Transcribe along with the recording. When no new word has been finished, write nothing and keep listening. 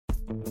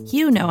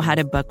You know how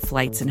to book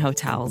flights and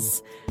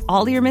hotels.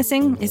 All you're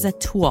missing is a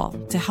tool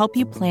to help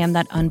you plan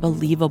that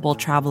unbelievable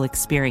travel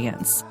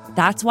experience.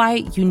 That's why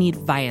you need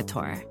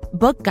Viator.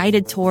 Book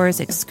guided tours,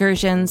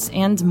 excursions,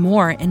 and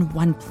more in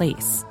one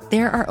place.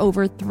 There are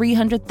over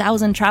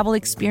 300,000 travel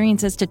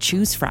experiences to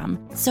choose from,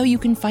 so you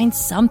can find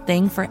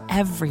something for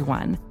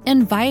everyone.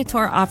 And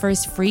Viator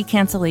offers free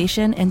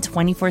cancellation and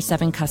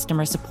 24/7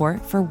 customer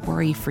support for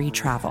worry-free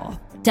travel.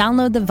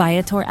 Download the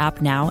Viator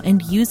app now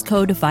and use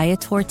code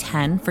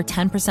Viator10 for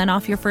 10%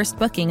 off your first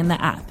booking in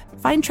the app.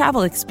 Find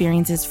travel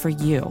experiences for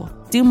you.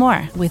 Do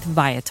more with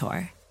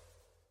Viator.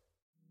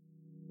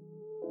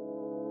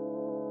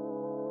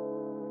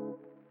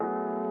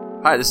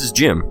 Hi, this is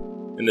Jim.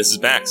 And this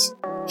is Max.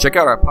 Check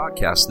out our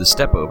podcast, The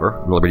Step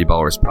Over, the Liberty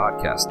Ballers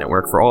Podcast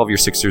Network, for all of your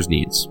Sixers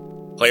needs.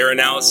 Player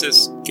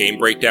analysis, game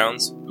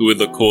breakdowns, who would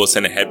look coolest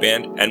in a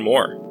headband, and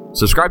more.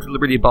 Subscribe to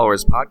Liberty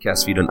Ballers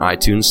podcast feed on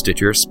iTunes,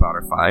 Stitcher,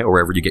 Spotify, or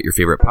wherever you get your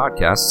favorite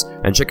podcasts,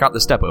 and check out The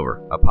Step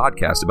Over, a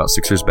podcast about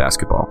Sixers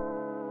basketball.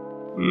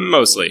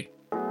 Mostly.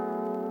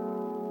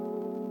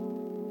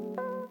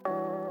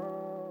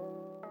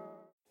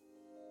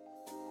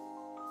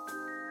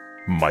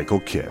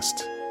 Michael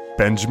Kist,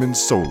 Benjamin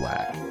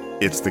Solak.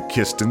 It's the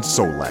Kist and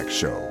Solak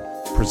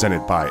Show,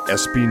 presented by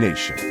SB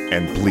Nation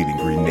and Bleeding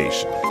Green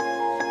Nation.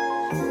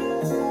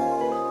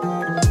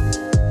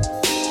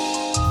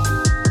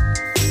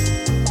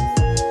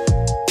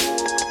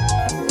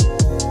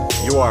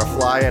 You are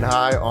flying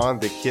high on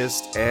the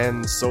Kist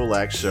and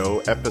Solak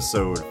Show,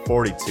 episode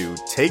 42,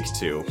 take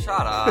 2.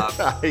 Shut up.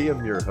 I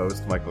am your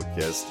host, Michael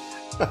Kist.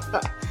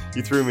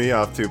 You threw me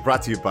off too.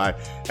 Brought to you by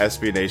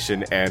SB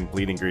Nation and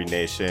Bleeding Green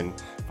Nation.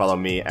 Follow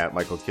me at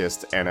Michael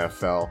Kist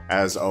NFL.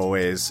 As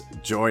always,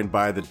 joined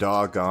by the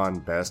doggone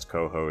best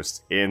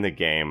co-host in the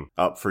game,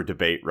 up for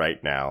debate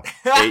right now.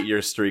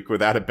 8-year streak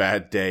without a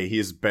bad day. He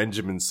is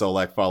Benjamin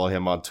Solak. Follow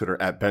him on Twitter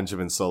at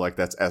Benjamin Solak.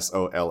 That's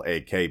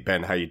Solak.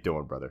 Ben, how you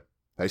doing, brother?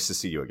 Nice to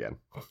see you again.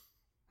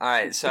 All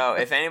right, so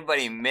if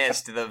anybody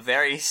missed the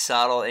very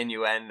subtle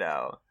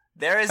innuendo,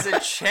 there is a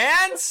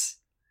chance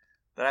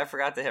that I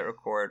forgot to hit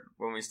record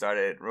when we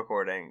started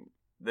recording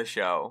the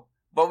show.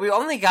 But we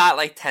only got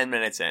like 10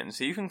 minutes in,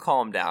 so you can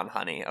calm down,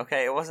 honey.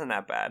 Okay, it wasn't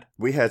that bad.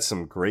 We had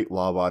some great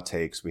Wawa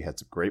takes. We had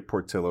some great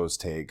Portillo's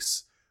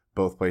takes.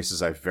 Both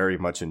places I very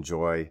much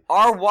enjoy.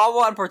 Our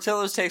Wawa and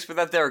Portillo's takes were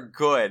that they're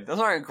good. Those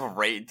aren't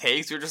great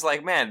takes. We're just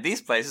like, man, these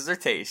places are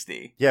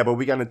tasty. Yeah, but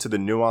we got into the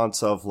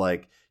nuance of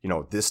like, you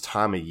know, this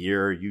time of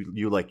year,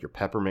 you like your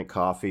peppermint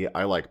coffee.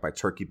 I like my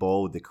turkey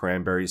bowl with the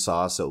cranberry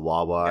sauce at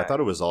Wawa. Okay. I thought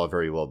it was all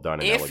very well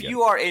done and elegant. If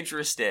you are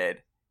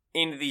interested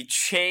in the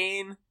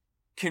chain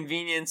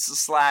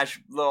convenience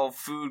 / little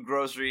food,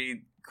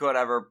 grocery,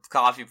 whatever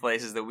coffee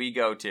places that we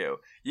go to,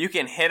 you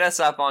can hit us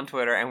up on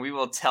Twitter and we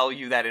will tell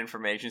you that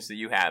information so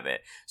you have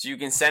it. So you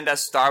can send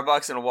us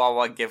Starbucks and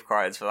Wawa gift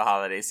cards for the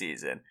holiday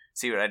season.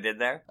 See what I did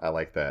there? I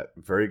like that.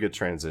 Very good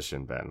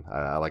transition, Ben.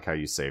 I like how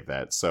you saved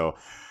that. So,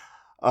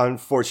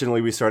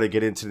 unfortunately, we started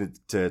getting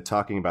into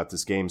talking about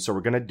this game, so we're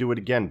going to do it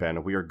again,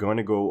 Ben. We are going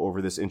to go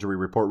over this injury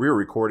report. We were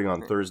recording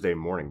on Thursday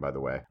morning, by the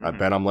way.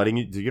 Ben, I'm letting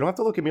you. You don't have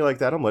to look at me like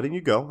that. I'm letting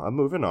you go. I'm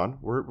moving on.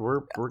 We're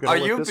going to. Are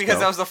you? Because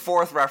that was the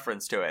 4th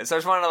reference to it. So I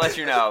just wanted to let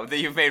you know that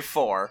you've made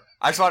 4.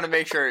 I just wanted to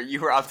make sure you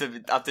were up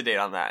to date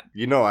on that.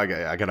 You know,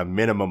 I got a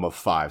minimum of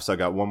 5, so I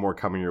got one more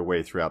coming your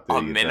way throughout the.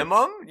 A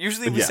minimum?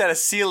 Usually we set a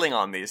ceiling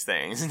on these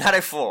things, not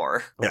a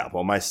floor. Yeah,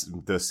 well,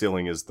 the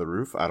ceiling is the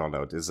roof. I don't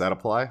know. Does that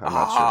apply? I'm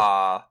not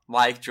sure.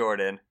 Mike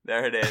Jordan.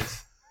 There it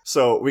is.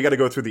 So we got to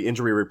go through the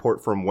injury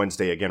report from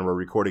Wednesday. Again, we're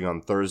recording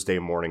on Thursday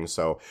morning,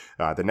 so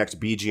the next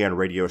BGN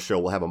radio show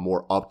will have a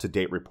more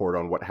up-to-date report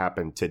on what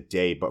happened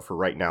today. But for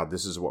right now,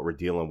 this is what we're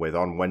dealing with.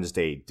 On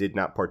Wednesday, did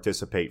not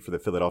participate for the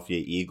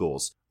Philadelphia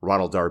Eagles.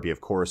 Ronald Darby, of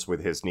course,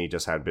 with his knee,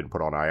 just hadn't been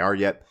put on IR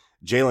yet.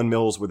 Jalen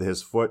Mills with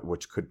his foot,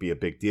 which could be a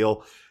big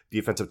deal.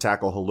 Defensive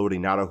tackle Haloti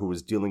Ngata, who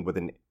was dealing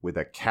with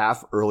a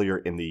calf earlier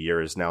in the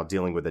year, is now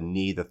dealing with a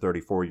knee. The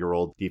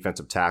 34-year-old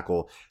defensive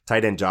tackle.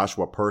 Tight end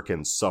Joshua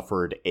Perkins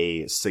suffered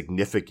a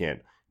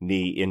significant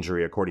knee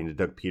injury. According to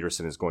Doug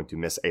Peterson, is going to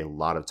miss a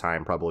lot of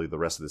time, probably the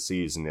rest of the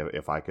season,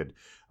 if I could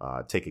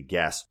take a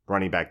guess.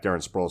 Running back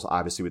Darren Sproles,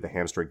 obviously with the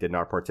hamstring, did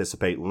not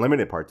participate.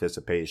 Limited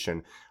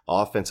participation.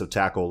 Offensive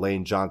tackle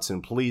Lane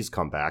Johnson, please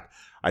come back.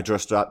 I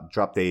just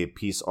dropped a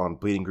piece on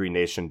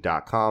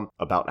bleedinggreennation.com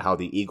about how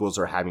the Eagles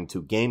are having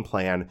to game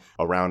plan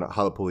around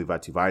Halapuli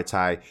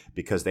Vaitai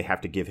because they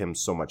have to give him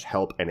so much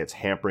help, and it's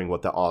hampering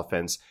what the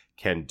offense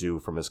can do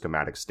from a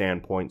schematic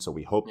standpoint. So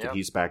we hope that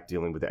he's back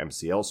dealing with the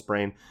MCL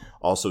sprain.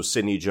 Also,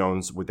 Sidney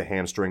Jones with the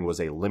hamstring was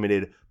a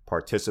limited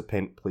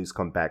participant. Please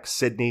come back,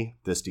 Sidney.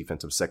 This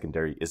defensive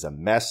secondary is a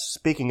mess.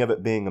 Speaking of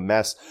it being a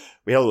mess,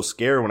 we had a little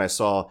scare when I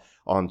saw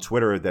on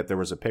Twitter that there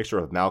was a picture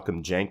of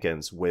Malcolm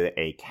Jenkins with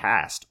a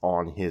cast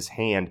on his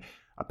hand.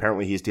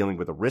 Apparently he's dealing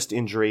with a wrist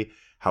injury.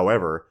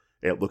 However,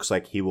 it looks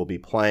like he will be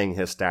playing.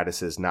 His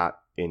status is not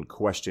in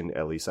question.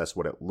 At least that's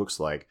what it looks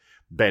like.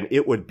 Ben,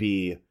 it would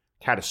be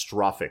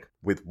catastrophic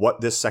with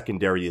what this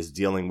secondary is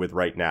dealing with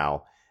right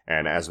now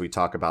And as we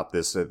talk about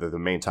this, the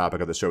main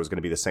topic of the show is going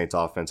to be the Saints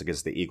offense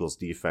against the Eagles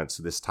defense.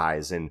 So this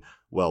ties in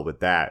well with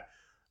that.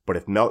 But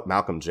if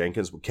Malcolm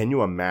Jenkins, can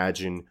you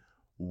imagine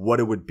what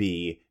it would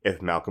be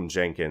if Malcolm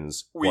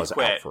Jenkins was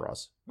out for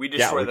us? We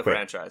destroy the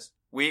franchise.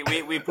 We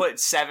put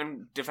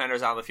 7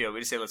 defenders on the field. We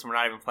just say, listen, we're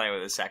not even playing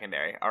with the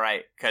secondary. All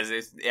right? Because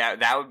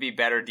that would be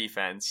better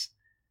defense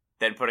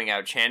than putting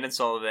out Chandon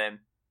Sullivan,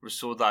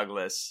 Rasul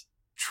Douglas,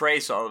 Trey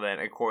Sullivan,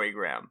 and Corey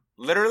Graham.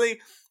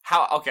 Literally,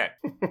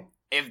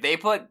 if they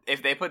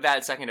put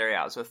that secondary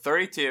out, so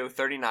 32,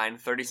 39,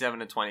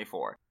 37, and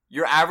 24,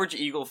 your average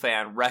Eagle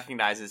fan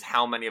recognizes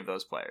how many of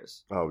those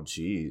players? Oh,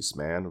 geez,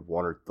 man.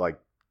 1 or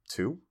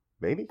 2,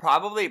 maybe?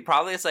 Probably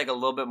it's like a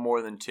little bit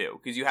more than 2,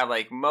 because you have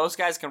most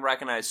guys can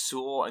recognize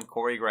Sewell and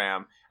Corey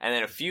Graham, and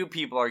then a few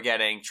people are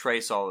getting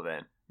Trey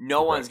Sullivan.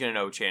 No one's going to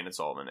know who Chandon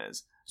Sullivan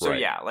is. So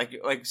yeah,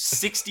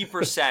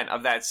 60%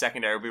 of that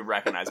secondary will be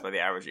recognized by the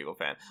average Eagle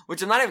fan,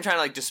 which I'm not even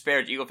trying to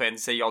disparage Eagle fans and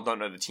say y'all don't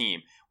know the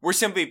team. We're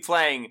simply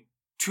playing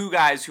 2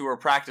 guys who were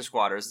practice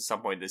squatters at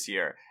some point this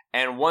year,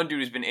 and one dude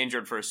who's been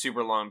injured for a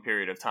super long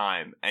period of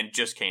time and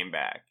just came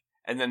back.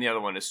 And then the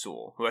other one is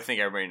Sewell, who I think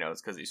everybody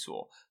knows because he's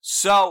Sewell.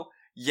 So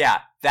yeah,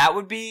 that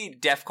would be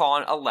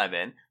DEFCON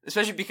 11,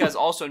 especially because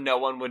also no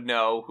one would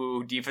know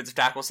who defensive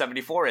tackle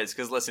 74 is.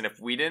 Because listen, if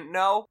we didn't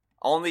know,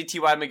 only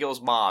T.Y. McGill's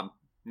mom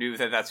knew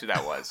that that's who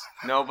that was.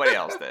 Nobody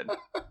else did.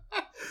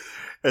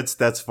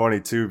 That's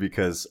funny too,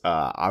 because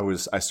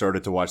I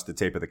started to watch the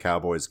tape of the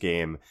Cowboys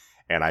game,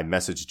 and I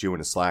messaged you in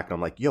a Slack, and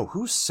I'm like, "Yo,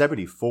 who's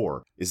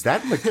 74? Is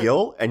that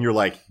McGill?" And you're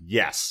like,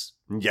 "Yes,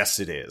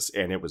 it is."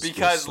 And it was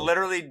because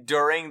literally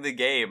during the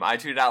game, I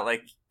tweeted out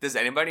 "Does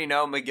anybody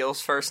know McGill's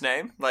first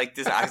name?"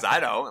 Because I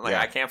don't.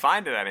 I can't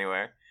find it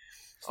anywhere.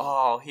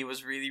 Oh, he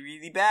was really,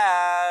 really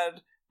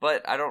bad.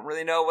 But I don't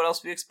really know what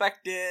else we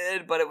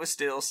expected, but it was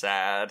still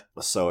sad.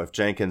 So if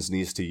Jenkins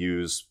needs to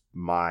use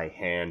my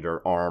hand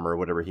or arm or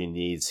whatever he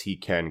needs, he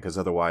can, because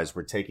otherwise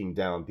we're taking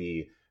down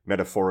the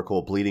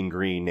metaphorical Bleeding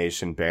Green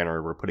Nation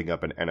banner. We're putting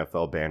up an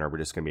NFL banner. We're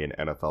just going to be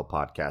an NFL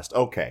podcast.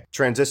 Okay,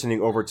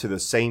 transitioning over to the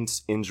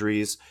Saints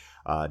injuries.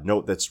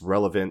 Note that's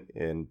relevant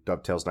and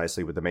dovetails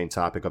nicely with the main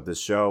topic of this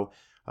show.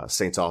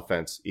 Saints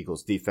offense,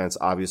 Eagles defense,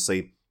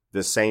 obviously.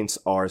 The Saints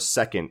are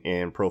second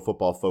in Pro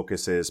Football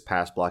Focus's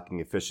pass blocking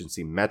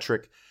efficiency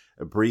metric.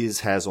 Breeze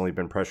has only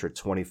been pressured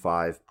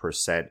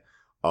 25%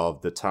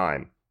 of the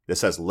time.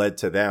 This has led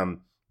to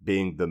them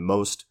being the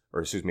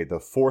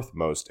 4th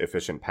most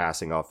efficient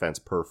passing offense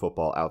per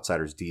Football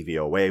Outsiders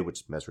DVOA,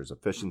 which measures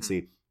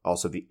efficiency.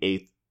 Also the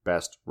 8th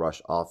best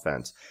rush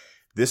offense.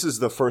 This is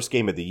the first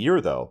game of the year,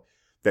 though,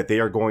 that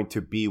they are going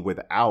to be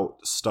without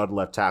stud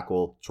left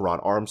tackle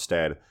Teron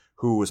Armstead,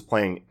 who was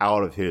playing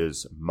out of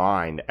his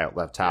mind at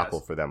left tackle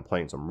for them,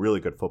 playing some really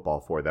good football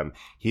for them.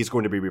 He's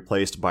going to be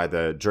replaced by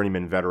the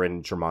journeyman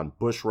veteran Jermon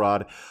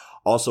Bushrod.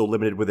 Also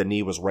limited with a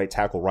knee was right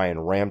tackle Ryan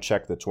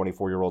Ramczyk, the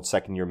 24-year-old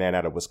second-year man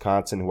out of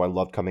Wisconsin, who I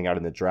loved coming out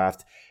in the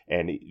draft.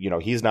 And,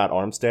 he's not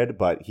Armstead,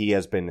 but he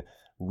has been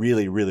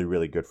really, really,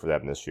 really good for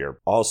them this year.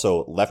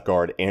 Also, left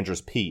guard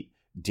Andrus Peat,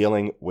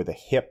 dealing with a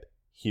hip,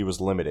 he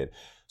was limited.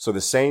 So the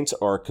Saints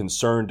are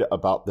concerned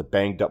about the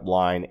banged-up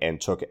line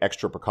and took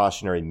extra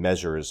precautionary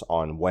measures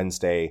on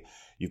Wednesday.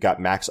 You've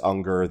got Max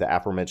Unger, the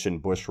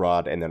aforementioned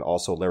Bushrod, and then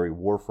also Larry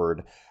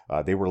Warford.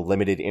 They were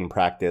limited in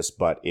practice,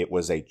 but it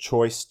was a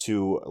choice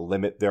to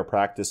limit their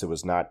practice. It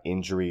was not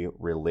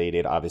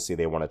injury-related. Obviously,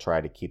 they want to try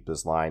to keep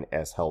this line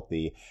as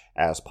healthy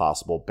as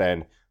possible.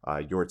 Ben,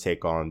 your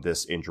take on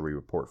this injury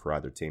report for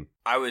either team?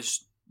 I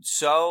was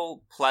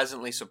so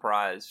pleasantly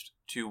surprised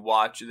to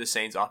watch the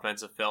Saints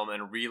offensive film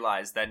and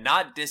realize that,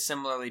 not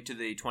dissimilarly to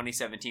the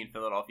 2017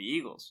 Philadelphia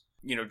Eagles,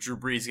 Drew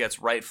Brees gets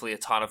rightfully a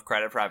ton of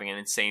credit for having an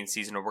insane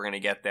season, and we're going to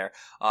get there.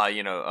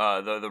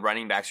 The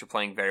running backs are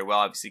playing very well.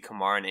 Obviously,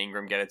 Kamara and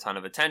Ingram get a ton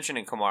of attention,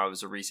 and Kamara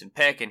was a recent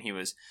pick, and he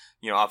was,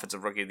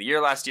 Offensive Rookie of the Year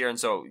last year, and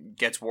so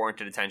gets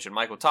warranted attention.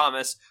 Michael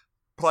Thomas,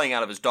 playing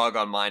out of his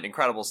doggone mind,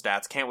 incredible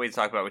stats. Can't wait to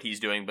talk about what he's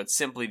doing, but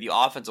simply the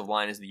offensive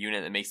line is the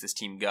unit that makes this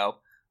team go.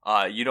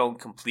 You don't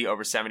complete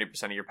over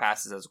 70% of your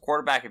passes as a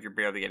quarterback if you're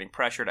barely getting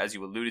pressured, as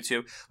you alluded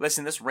to.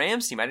 Listen, this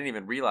Rams team, I didn't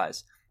even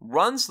realize,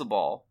 runs the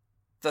ball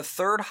the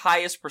 3rd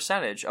highest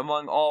percentage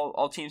among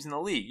all teams in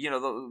the league.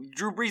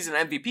 Drew Brees is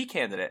an MVP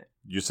candidate.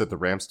 You said the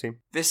Rams team?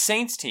 The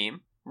Saints team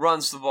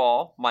runs the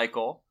ball,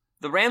 Michael.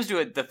 The Rams do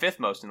it the 5th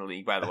most in the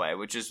league, by the way,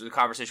 which is the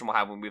conversation we'll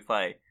have when we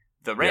play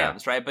the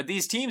Rams, right? But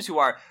these teams who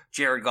are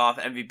Jared Goff,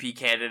 MVP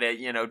candidate,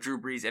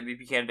 Drew Brees,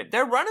 MVP candidate,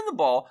 they're running the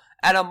ball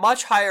at a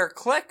much higher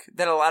click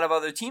than a lot of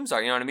other teams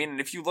are, you know what I mean? And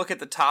if you look at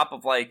the top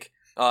of,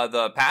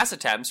 the pass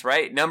attempts,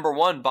 right, number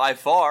 1 by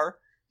far,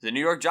 the New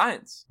York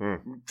Giants.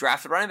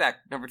 Drafted running back,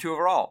 number 2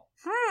 overall.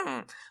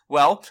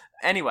 Well,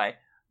 anyway,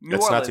 New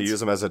Orleans. Not to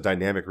use him as a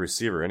dynamic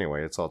receiver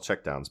anyway. It's all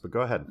checkdowns, but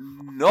go ahead.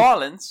 New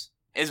Orleans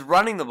is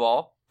running the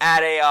ball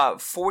at a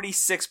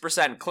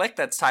 46% click.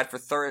 That's tied for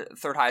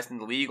third highest in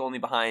the league, only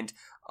behind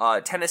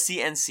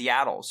Tennessee and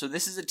Seattle. So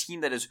this is a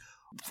team that is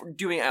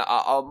doing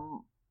a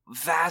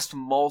vast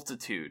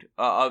multitude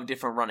of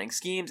different running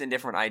schemes and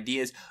different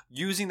ideas,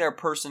 using their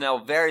personnel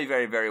very,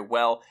 very, very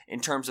well in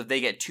terms of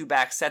they get 2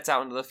 back sets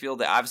out into the field.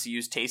 They obviously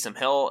use Taysom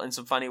Hill in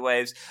some funny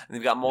ways, and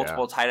they've got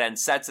multiple tight end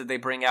sets that they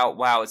bring out.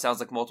 Wow, it sounds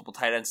like multiple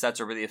tight end sets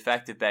are really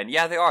effective, Ben.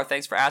 Yeah, they are.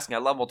 Thanks for asking. I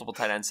love multiple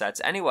tight end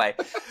sets. Anyway,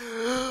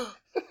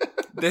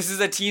 this is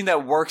a team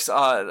that works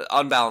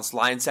unbalanced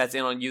line sets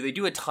in on you. They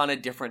do a ton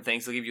of different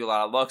things. They'll give you a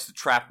lot of looks. The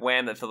trap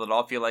wham that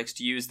Philadelphia likes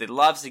to use. They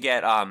love to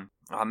get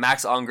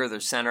Max Unger, their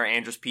center,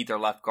 Andrus Peat, their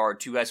left guard,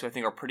 2 guys who I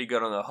think are pretty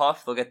good on the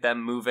hoof. They'll get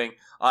them moving.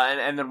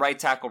 And then right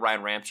tackle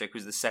Ryan Ramczyk,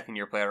 who's the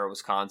second-year player at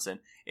Wisconsin,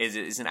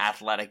 is an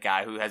athletic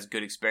guy who has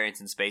good experience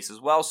in space as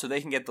well, so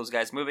they can get those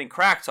guys moving.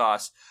 Crack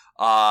toss,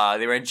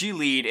 they were in G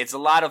Lead. It's a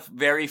lot of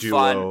very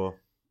fun.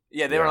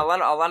 Yeah, they run a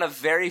lot of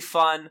very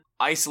fun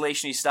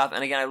isolation-y stuff.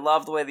 And again, I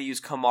love the way they use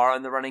Kamara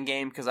in the running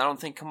game, because I don't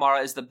think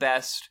Kamara is the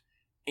best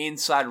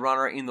inside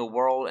runner in the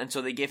world, and so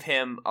they give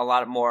him a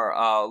lot more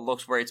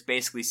looks where it's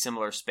basically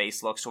similar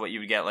space looks to what you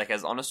would get like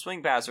as on a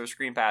swing pass or a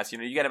screen pass. You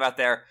know, you get him out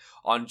there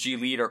on G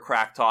Lead or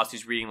crack toss,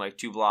 he's reading like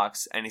 2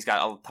 blocks and he's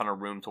got a ton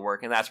of room to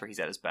work, and that's where he's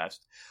at his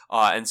best.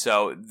 And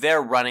so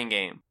their running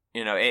game,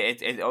 you know,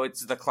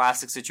 it's the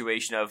classic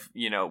situation of,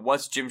 you know,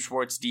 what's Jim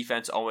Schwartz's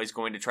defense always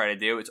going to try to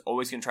do? It's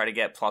always going to try to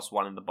get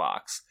 +1 in the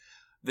box.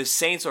 The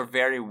Saints are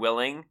very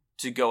willing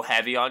to go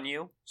heavy on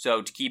you,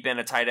 so to keep in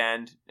a tight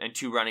end and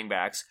 2 running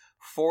backs,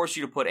 force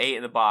you to put 8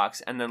 in the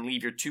box, and then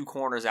leave your 2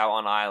 corners out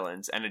on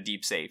islands and a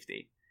deep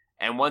safety.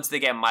 And once they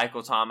get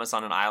Michael Thomas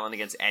on an island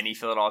against any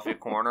Philadelphia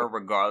corner,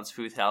 regardless of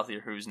who's healthy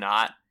or who's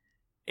not,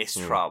 it's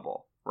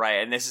trouble,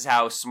 right? And this is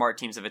how smart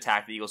teams have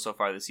attacked the Eagles so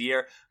far this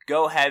year.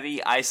 Go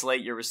heavy,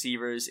 isolate your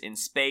receivers in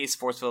space,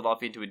 force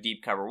Philadelphia into a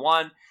deep cover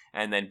 1,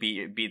 and then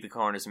beat the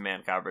corners in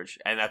man coverage.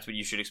 And that's what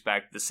you should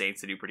expect the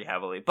Saints to do pretty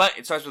heavily. But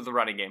it starts with the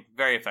running game.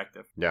 Very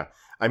effective. Yeah.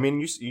 I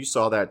mean, you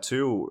saw that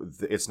too.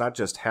 It's not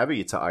just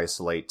heavy to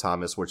isolate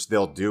Thomas, which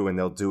they'll do, and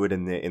they'll do it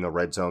in the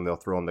red zone. They'll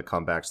throw him the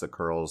comebacks, the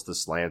curls, the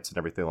slants, and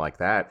everything like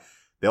that.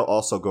 They'll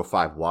also go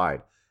 5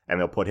 wide, and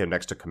they'll put him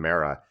next to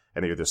Kamara,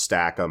 and they either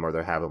stack them or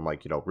they'll have them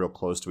like, you know, real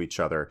close to each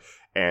other.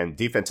 And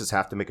defenses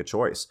have to make a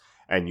choice.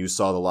 And you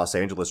saw the Los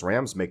Angeles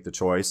Rams make the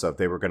choice of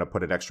they were going to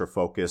put an extra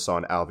focus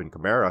on Alvin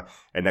Kamara.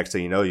 And next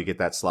thing you know, you get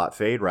that slot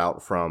fade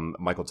route from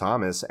Michael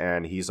Thomas,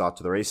 and he's off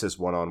to the races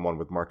one-on-one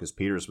with Marcus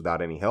Peters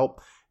without any help.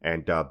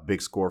 And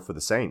big score for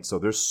the Saints. So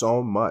there's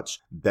so much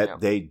that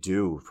they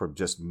do from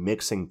just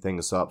mixing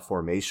things up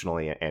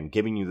formationally and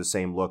giving you the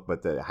same look,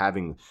 but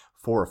having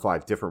 4 or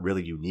 5 different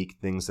really unique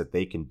things that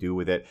they can do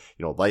with it.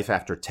 You know, life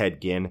after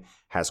Ted Ginn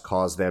has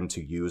caused them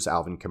to use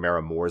Alvin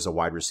Kamara more as a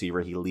wide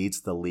receiver. He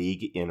leads the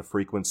league in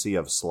frequency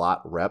of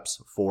slot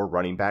reps for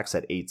running backs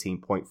at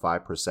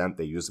 18.5%.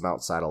 They use him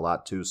outside a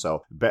lot too.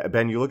 So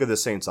Ben, you look at the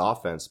Saints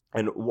offense,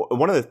 and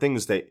one of the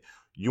things that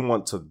you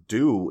want to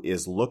do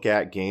is look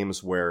at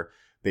games where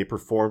they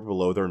performed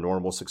below their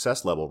normal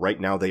success level. Right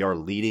now, they are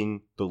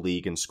leading the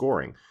league in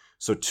scoring.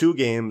 So 2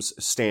 games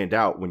stand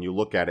out when you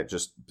look at it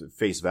just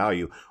face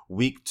value.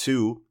 Week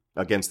 2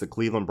 against the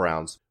Cleveland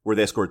Browns, where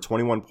they scored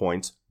 21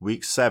 points.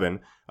 Week 7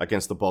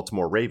 against the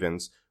Baltimore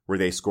Ravens, where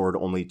they scored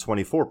only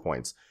 24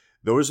 points.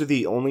 Those are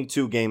the only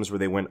 2 games where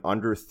they went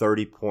under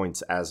 30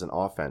 points as an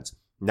offense.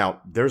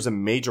 Now, there's a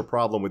major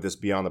problem with this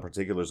beyond the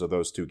particulars of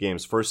those 2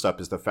 games. First up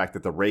is the fact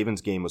that the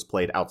Ravens game was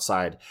played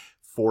outside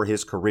for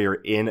his career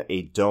in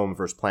a dome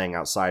versus playing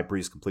outside.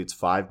 Brees completes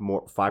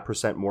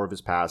 5% more of his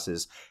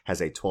passes,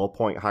 has a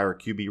 12-point higher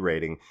QB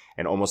rating,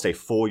 and almost a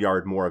full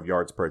yard more of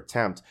yards per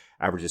attempt,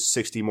 averages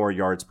 60 more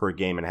yards per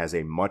game, and has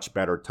a much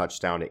better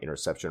touchdown to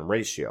interception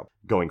ratio.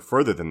 Going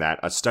further than that,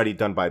 a study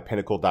done by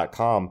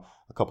Pinnacle.com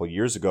a couple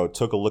years ago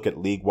took a look at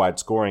league-wide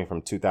scoring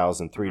from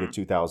 2003 to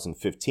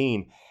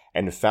 2015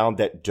 and found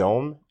that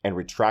dome and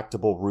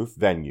retractable roof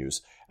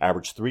venues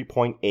averaged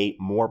 3.8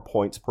 more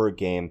points per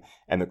game,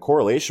 and the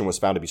correlation was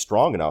found to be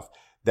strong enough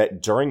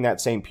that during that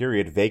same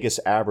period, Vegas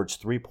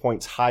averaged 3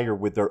 points higher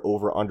with their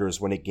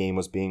over-unders when a game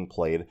was being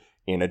played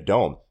in a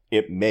dome.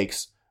 It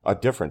makes a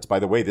difference. By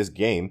the way, this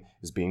game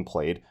is being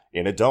played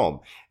in a dome.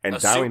 And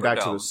dialing back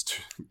to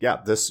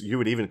this, you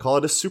would even call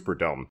it a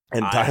Superdome.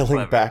 And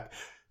dialing back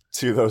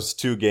to those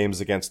 2 games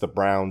against the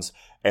Browns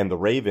and the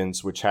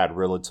Ravens, which had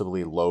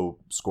relatively low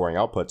scoring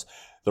outputs,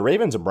 the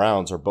Ravens and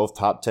Browns are both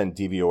top 10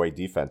 DVOA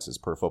defenses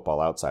per Football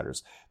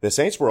Outsiders. The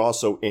Saints were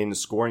also in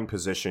scoring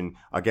position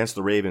against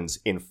the Ravens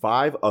in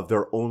 5 of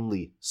their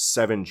only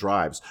 7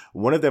 drives.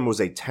 One of them was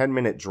a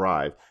 10-minute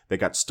drive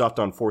that got stuffed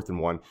on 4th and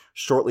 1,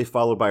 shortly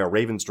followed by a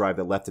Ravens drive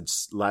that lasted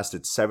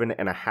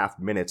 7.5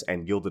 minutes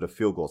and yielded a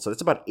field goal. So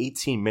that's about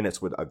 18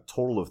 minutes with a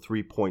total of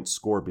 3 points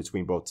scored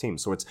between both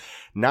teams. So it's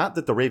not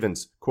that the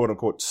Ravens,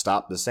 quote-unquote,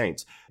 stopped the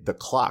Saints. The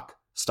clock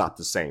stopped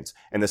the Saints.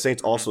 And the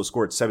Saints also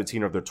scored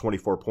 17 of their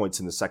 24 points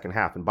in the second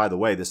half. And by the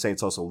way, the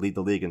Saints also lead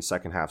the league in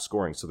second half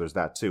scoring. So there's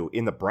that too.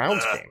 In the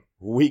Browns game,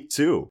 week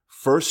 2,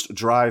 first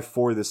drive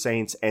for the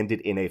Saints ended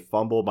in a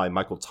fumble by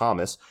Michael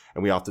Thomas.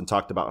 And we often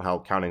talked about how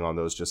counting on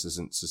those just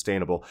isn't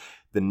sustainable.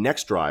 The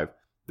next drive,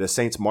 The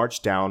Saints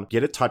march down,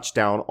 get a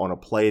touchdown on a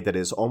play that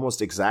is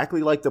almost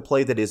exactly like the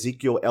play that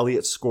Ezekiel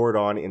Elliott scored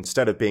on.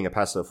 Instead of being a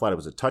pass to the flat, it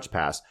was a touch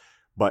pass.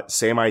 But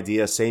same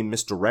idea, same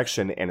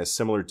misdirection, and a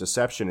similar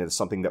deception is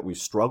something that we've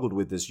struggled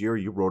with this year.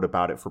 You wrote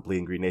about it for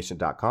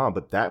bleedinggreennation.com,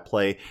 but that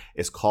play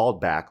is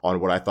called back on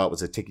what I thought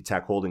was a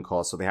ticky-tack holding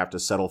call, so they have to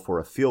settle for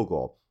a field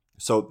goal.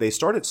 So they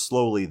started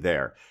slowly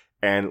there.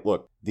 And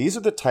look, these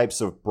are the types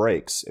of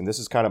breaks, and this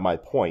is kind of my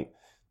point,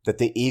 that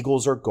the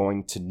Eagles are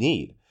going to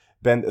need.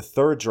 Ben, the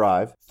third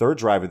drive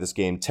of this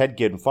game, Ted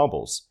Ginn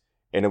fumbles,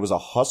 and it was a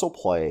hustle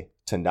play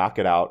to knock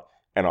it out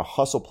and a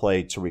hustle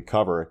play to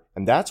recover.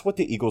 And that's what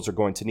the Eagles are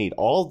going to need.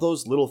 All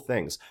those little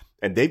things.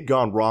 And they've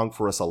gone wrong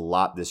for us a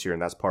lot this year,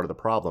 and that's part of the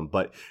problem.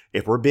 But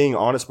if we're being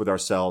honest with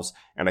ourselves,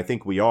 and I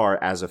think we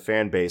are as a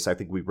fan base, I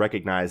think we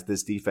recognize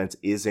this defense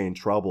is in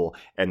trouble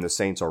and the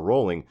Saints are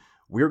rolling.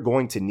 We're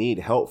going to need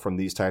help from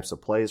these types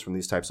of plays, from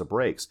these types of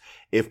breaks.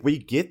 If we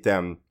get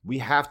them, we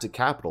have to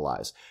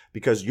capitalize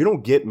because you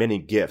don't get many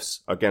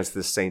gifts against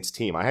this Saints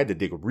team. I had to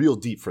dig real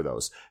deep for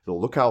those. So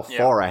look how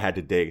far I had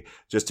to dig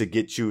just to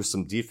get you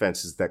some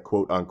defenses that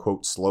quote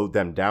unquote slowed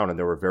them down, and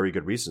there were very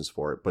good reasons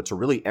for it. But to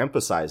really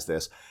emphasize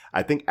this,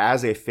 I think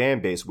as a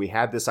fan base, we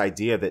had this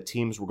idea that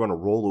teams were going to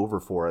roll over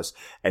for us,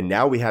 and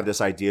now we have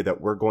this idea that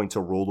we're going to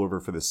roll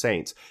over for the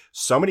Saints.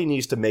 Somebody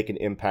needs to make an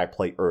impact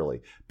play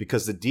early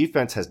because the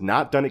defense has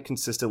not done it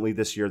consistently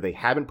this year. They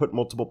haven't put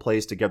multiple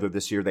plays together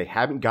this year. They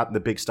haven't gotten the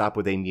big stop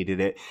where they needed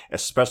it,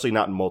 especially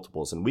not in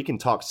multiples. And we can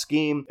talk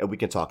scheme and we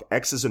can talk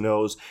X's and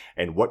O's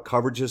and what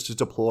coverages to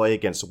deploy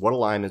against what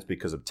alignments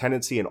because of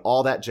tendency and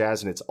all that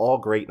jazz. And it's all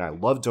great. And I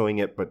love doing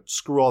it, but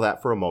screw all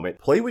that for a moment.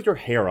 Play with your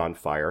hair on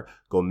fire.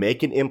 Go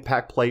make an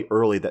impact play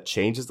early that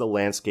changes the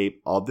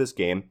landscape of this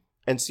game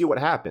and see what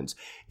happens.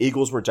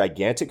 Eagles were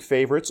gigantic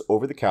favorites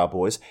over the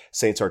Cowboys.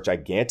 Saints are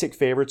gigantic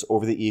favorites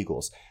over the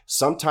Eagles.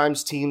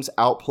 Sometimes teams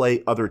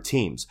outplay other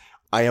teams.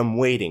 I am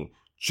waiting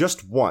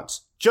just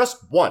once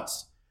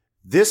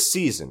this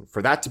season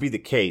for that to be the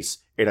case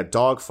in a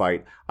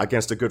dogfight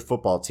against a good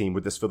football team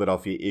with this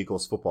Philadelphia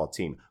Eagles football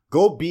team.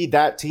 Go be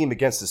that team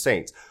against the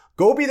Saints.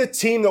 Go be the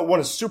team that won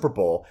a Super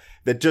Bowl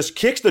that just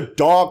kicks the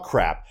dog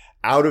crap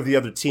out of the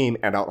other team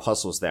and out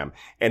hustles them.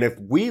 And if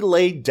we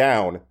laid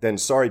down, then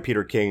sorry,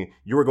 Peter King,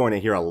 you are going to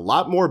hear a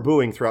lot more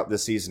booing throughout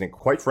this season. And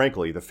quite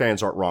frankly, the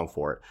fans aren't wrong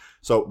for it.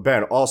 So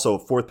Ben, also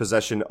fourth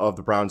possession of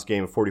the Browns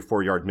game,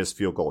 44-yard missed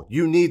field goal.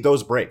 You need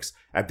those breaks.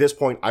 At this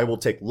point, I will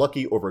take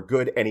lucky over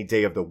good any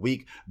day of the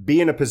week.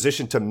 Be in a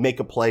position to make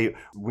a play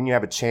when you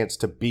have a chance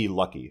to be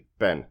lucky.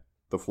 Ben,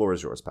 the floor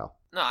is yours, pal.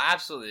 No, I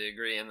absolutely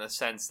agree in the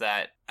sense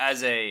that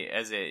as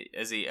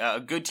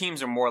good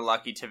teams are more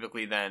lucky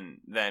typically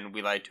than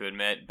we like to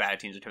admit. Bad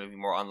teams are typically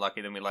more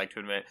unlucky than we like to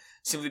admit,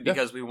 simply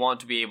because we want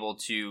to be able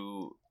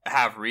to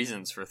have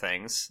reasons for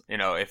things. You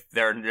know, if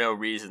there are no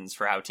reasons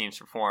for how teams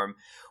perform,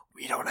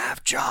 we don't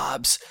have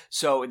jobs.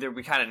 So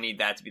we kind of need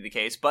that to be the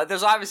case. But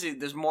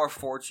there's more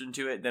fortune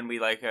to it than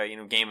we like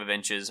game of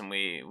inches, and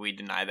we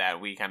deny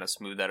that. We kind of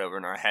smooth that over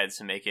in our heads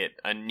to make it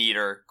a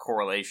neater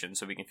correlation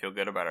so we can feel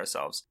good about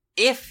ourselves.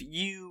 If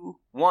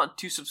you want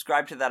to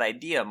subscribe to that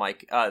idea,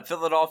 Mike,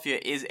 Philadelphia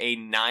is a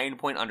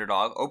 9-point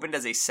underdog, opened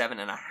as a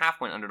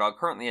 7.5-point underdog,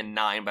 currently a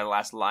 9 by the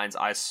last lines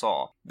I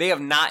saw. They have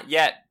not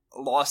yet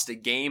lost a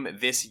game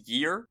this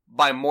year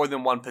by more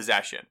than one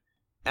possession.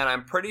 And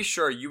I'm pretty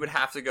sure you would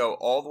have to go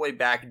all the way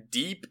back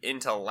deep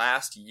into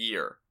last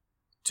year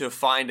to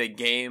find a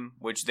game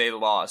which they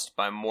lost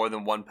by more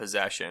than one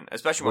possession,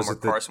 especially when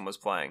Carson was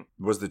playing.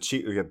 Was the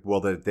Chiefs?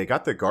 Well, they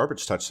got the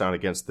garbage touchdown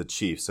against the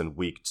Chiefs in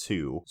week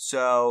 2.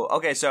 So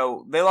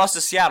they lost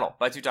to Seattle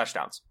by 2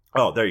 touchdowns.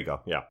 Oh, there you go.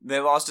 Yeah. They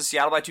lost to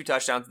Seattle by 2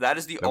 touchdowns. That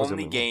is the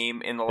only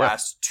game in the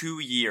last 2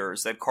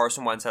 years that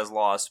Carson Wentz has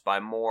lost by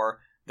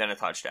more than a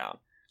touchdown.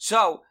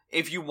 So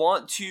if you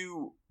want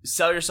to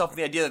sell yourself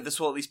the idea that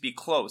this will at least be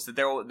close, that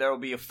there will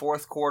be a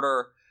fourth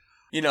quarter,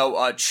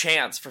 a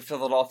chance for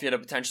Philadelphia to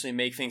potentially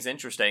make things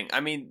interesting. I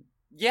mean,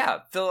 yeah,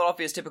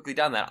 Philadelphia has typically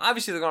done that.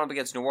 Obviously, they're going up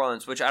against New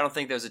Orleans, which I don't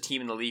think there's a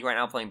team in the league right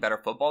now playing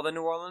better football than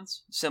New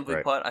Orleans. Simply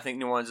put, I think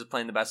New Orleans is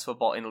playing the best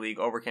football in the league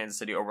over Kansas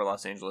City, over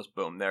Los Angeles.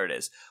 Boom, there it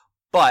is.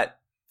 But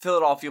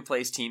Philadelphia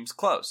plays teams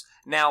close.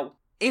 Now,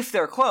 if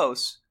they're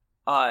close,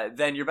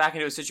 then you're back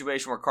into a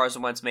situation where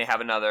Carson Wentz may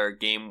have another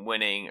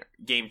game-tying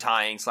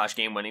 /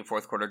 game-winning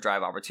fourth quarter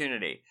drive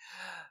opportunity.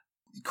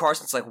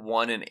 Carson's like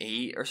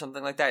 1-8 or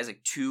something like that. He's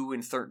like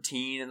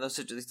 2-13 in those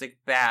situations. It's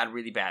like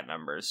really bad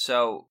numbers.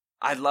 So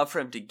I'd love for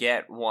him to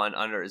get one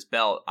under his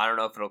belt. I don't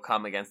know if it'll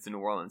come against the New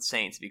Orleans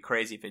Saints. It'd be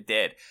crazy if it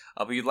did.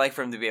 But you'd like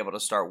for him to be able to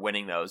start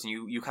winning those. And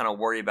you kind of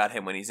worry about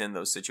him when he's in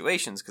those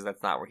situations because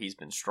that's not where he's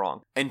been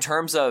strong. In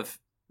terms of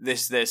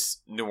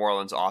this New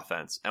Orleans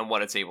offense and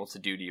what it's able to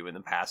do to you in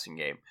the passing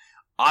game.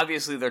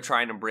 Obviously, they're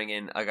trying to bring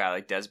in a guy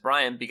like Dez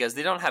Bryant because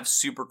they don't have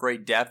super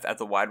great depth at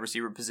the wide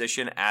receiver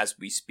position as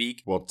we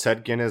speak. Well,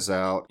 Ted Ginn is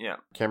out. Yeah.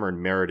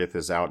 Cameron Meredith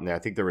is out, and I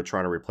think they were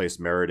trying to replace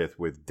Meredith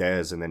with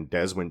Dez, and then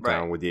Dez went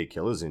down with the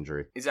Achilles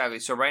injury. Exactly.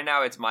 So right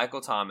now it's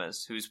Michael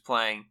Thomas who's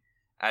playing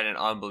at an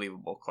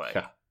unbelievable clip.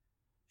 Yeah.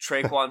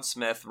 Traquan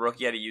Smith,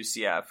 rookie out of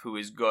UCF, who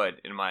is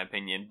good in my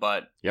opinion,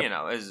 but Yep. you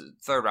know, is a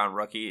 3rd-round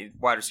rookie,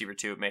 wide receiver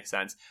too. It makes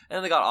sense. And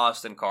then they got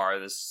Austin Carr,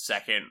 this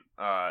second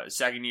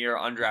year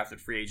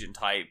undrafted free agent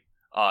type,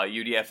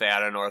 UDFA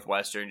out of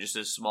Northwestern, just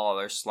a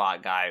smaller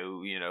slot guy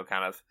who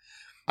kind of.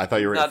 I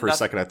thought you were for a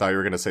second. I thought you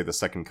were going to say the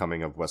second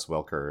coming of Wes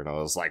Welker, and I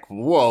was like,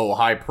 "Whoa,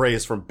 high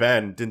praise from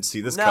Ben." Didn't see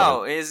this coming.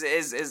 No, is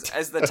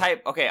the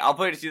type. Okay, I'll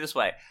put it to you this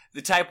way: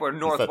 the type where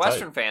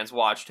Northwestern fans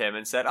watched him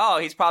and said, "Oh,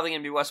 he's probably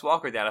going to be Wes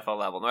Welker at the NFL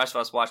level." And the rest of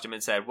us watched him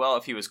and said, "Well,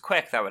 if he was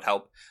quick, that would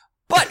help."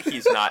 But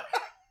he's not.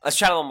 Let's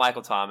chat about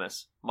Michael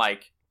Thomas.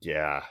 Mike.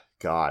 Yeah,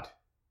 God,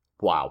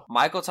 wow.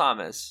 Michael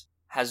Thomas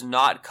has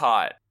not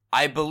caught,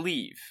 I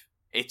believe,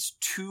 it's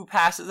 2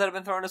 passes that have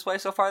been thrown his way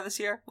so far this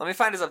year. Let me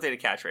find his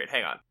updated catch rate.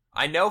 Hang on.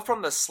 I know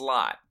from the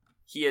slot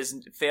he has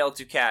failed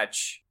to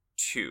catch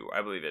 2,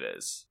 I believe it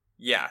is.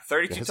 Yeah,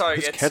 32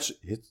 targets,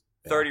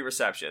 30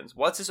 receptions.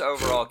 What's his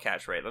overall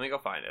catch rate? Let me go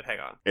find it. Hang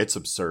on. It's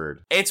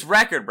absurd. It's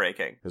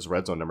record-breaking. His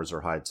red zone numbers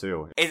are high,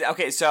 too.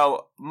 Okay,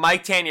 so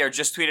Mike Tanier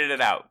just tweeted it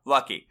out.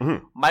 Lucky.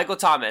 Mm-hmm. Michael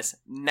Thomas,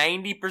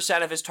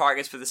 90% of his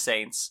targets for the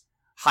Saints.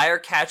 Higher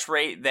catch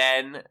rate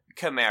than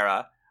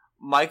Kamara.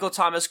 Michael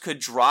Thomas could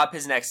drop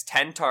his next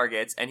 10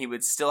 targets, and he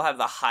would still have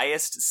the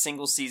highest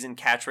single-season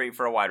catch rate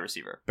for a wide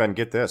receiver. Ben,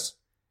 get this.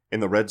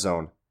 In the red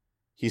zone,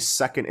 he's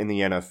second in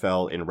the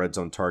NFL in red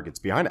zone targets,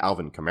 behind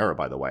Alvin Kamara,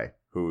 by the way,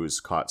 who's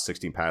caught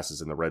 16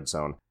 passes in the red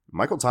zone.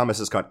 Michael Thomas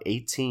has caught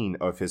 18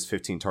 of his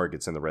 15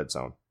 targets in the red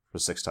zone for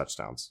 6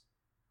 touchdowns.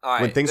 All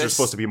right, when things are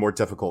supposed to be more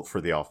difficult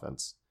for the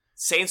offense.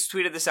 Saints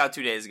tweeted this out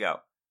 2 days ago.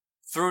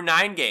 Through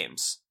 9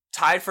 games,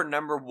 tied for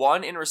number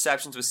 1 in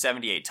receptions with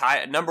 78.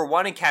 Number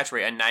 1 in catch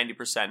rate at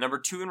 90%. Number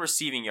 2 in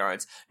receiving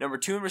yards. Number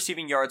 2 in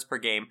receiving yards per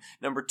game.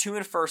 Number 2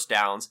 in first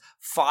downs.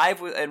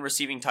 5 in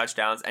receiving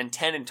touchdowns. And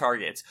 10 in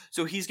targets.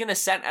 So he's going to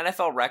set an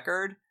NFL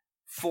record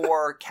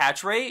for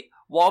catch rate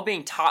while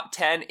being top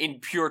 10 in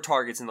pure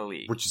targets in the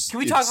league. Which is Can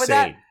we talk about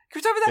that? Can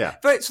we talk about that?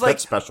 Yeah, right, so like,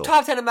 that's special.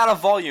 Top 10 amount of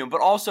volume, but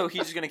also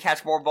he's just going to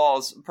catch more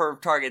balls per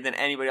target than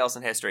anybody else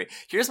in history.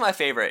 Here's my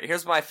favorite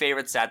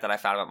stat that I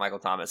found about Michael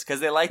Thomas,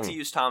 because they like to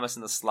use Thomas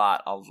in the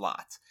slot a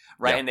lot,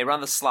 right? Yeah. And they run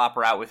the slot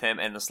route with him,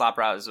 and the slot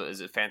route is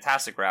a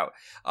fantastic route.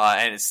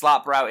 And his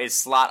slot route is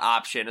slot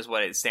option is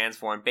what it stands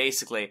for. And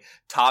basically,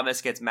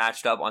 Thomas gets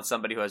matched up on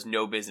somebody who has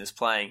no business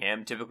playing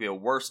him, typically a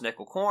worse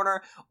nickel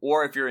corner,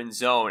 or if you're in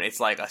zone,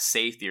 it's like a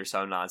safety or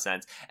some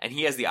nonsense. And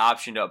he has the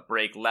option to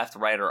break left,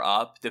 right, or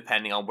up,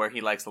 depending on where he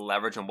likes to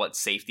leverage and what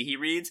safety he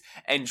reads.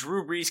 And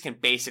Drew Brees can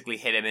basically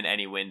hit him in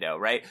any window,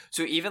 right?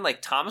 So even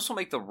like Thomas will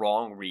make the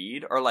wrong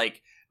read, or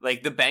like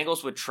the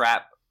Bengals would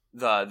trap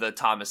the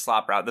Thomas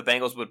slot route. The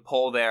Bengals would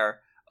pull their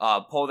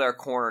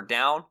corner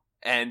down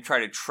and try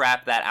to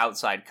trap that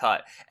outside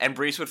cut, and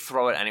Brees would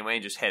throw it anyway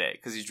and just hit it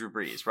because he's Drew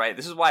Brees, right?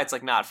 This is why it's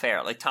like not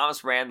fair. Like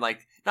Thomas ran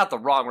like not the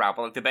wrong route,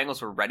 but like the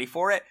Bengals were ready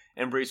for it,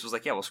 and Brees was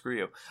like, "Yeah, well, screw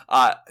you."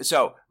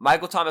 So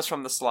Michael Thomas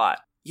from the slot.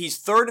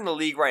 He's 3rd in the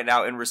league right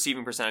now in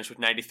receiving percentage with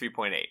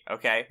 93.8,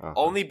 okay? Uh-huh.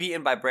 Only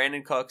beaten by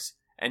Brandon Cooks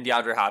and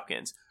DeAndre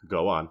Hopkins.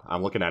 Go on.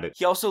 I'm looking at it.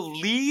 He also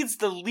leads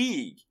the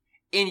league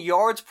in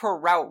yards per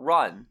route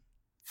run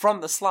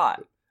from the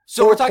slot.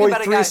 So we're talking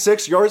about a guy...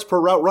 4.36 yards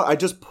per route run. I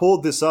just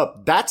pulled this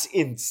up. That's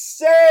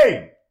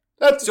insane!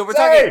 That's so we're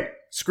insane! talking...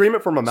 Scream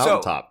it from a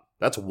mountaintop.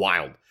 That's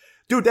wild.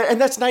 Dude,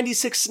 and that's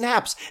 96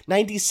 snaps.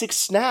 96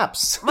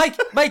 snaps. Mike!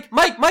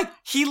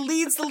 He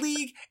leads the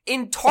league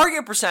in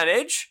target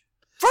percentage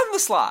from the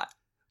slot.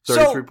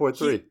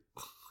 33.3.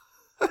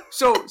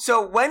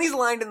 So when he's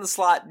lined in the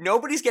slot,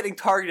 nobody's getting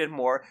targeted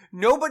more,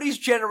 nobody's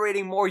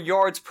generating more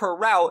yards per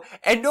route,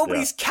 and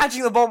nobody's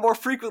catching the ball more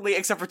frequently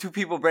except for 2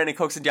 people, Brandon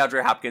Cooks and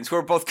DeAndre Hopkins, who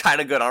are both kind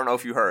of good. I don't know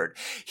if you heard.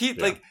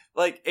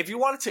 Like if you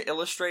wanted to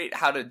illustrate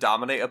how to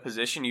dominate a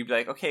position, you'd be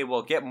like, okay,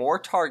 well, get more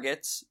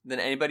targets than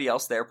anybody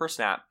else there per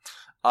snap,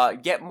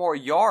 get more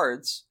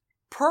yards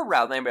per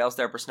route than anybody else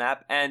there per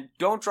snap, and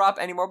don't drop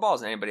any more balls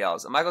than anybody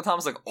else. And Michael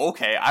Thomas is like,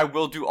 okay, I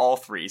will do all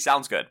 3.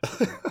 Sounds good.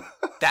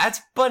 That's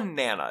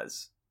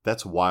bananas.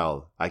 That's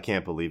wild. I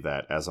can't believe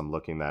that as I'm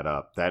looking that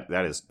up.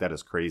 That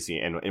is crazy.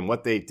 And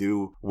what they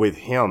do with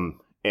him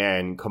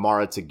and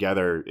Kamara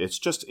together, it's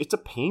a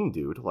pain,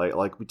 dude.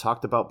 Like we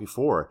talked about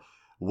before.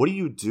 What do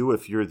you do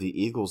if you're the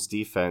Eagles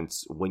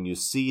defense when you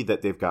see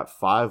that they've got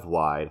 5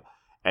 wide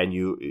and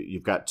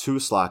you've got 2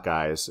 slot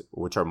guys,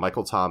 which are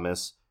Michael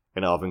Thomas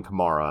and Alvin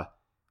Kamara,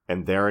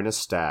 and they're in a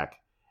stack,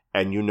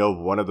 and you know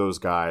one of those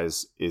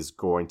guys is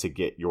going to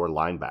get your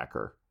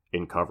linebacker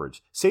in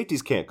coverage.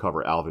 Safeties can't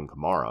cover Alvin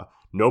Kamara.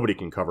 Nobody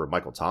can cover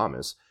Michael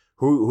Thomas.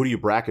 Who do you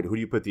bracket? Who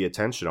do you put the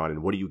attention on?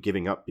 And what are you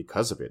giving up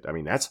because of it? I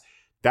mean,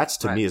 that's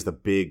to me is the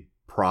big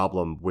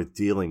problem with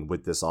dealing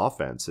with this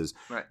offense is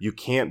you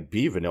can't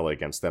be vanilla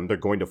against them. They're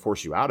going to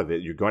force you out of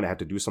it. You're going to have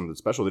to do something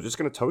special. They're just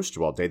going to toast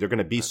you all day. They're going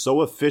to be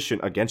so efficient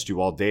against you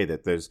all day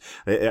that there's,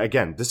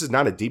 again, this is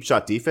not a deep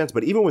shot defense,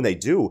 but even when they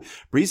do,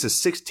 Brees is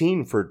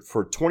 16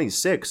 for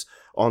 26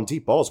 on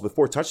deep balls with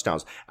 4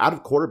 touchdowns. Out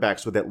of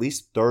quarterbacks with at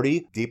least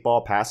 30 deep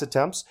ball pass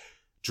attempts,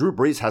 Drew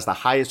Brees has the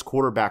highest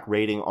quarterback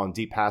rating on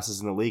deep passes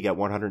in the league at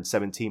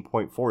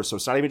 117.4. So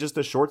it's not even just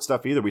the short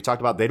stuff either. We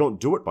talked about they don't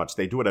do it much.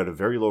 They do it at a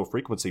very low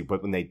frequency,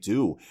 but when they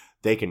do,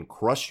 they can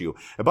crush you.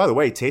 And by the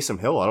way, Taysom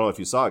Hill, I don't know if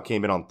you saw it,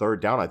 came in on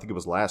third down. I think it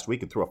was last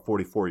week and threw a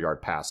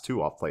 44-yard pass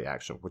too off play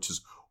action, which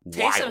is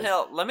wild. Taysom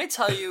Hill, let me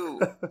tell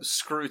you,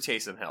 screw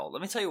Taysom Hill.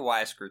 Let me tell you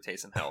why I screw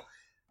Taysom Hill.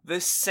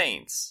 The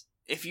Saints,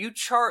 if you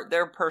chart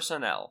their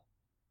personnel,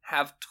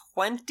 have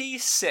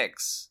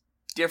 26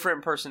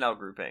 different personnel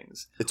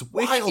groupings. It's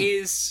wild. Which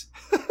is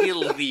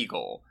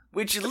illegal.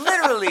 Which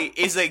literally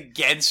is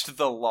against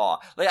the law.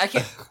 Like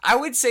I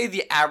would say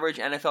the average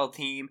NFL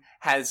team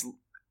has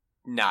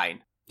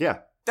 9. Yeah.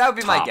 That would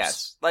be Tops. my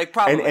guess. Like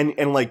probably.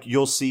 And like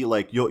you'll see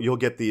like you'll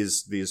get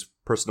these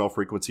personnel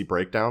frequency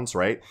breakdowns,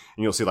 right?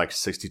 And you'll see like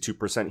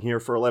 62% here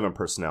for 11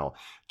 personnel,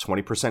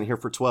 20% here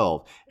for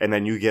 12. And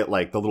then you get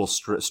like the little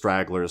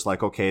stragglers,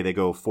 like, okay, they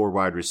go 4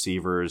 wide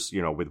receivers,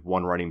 with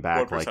 1 running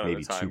back, like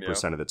maybe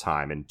 2% of the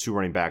time, and 2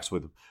 running backs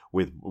with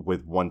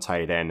 1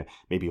 tight end,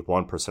 maybe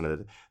 1%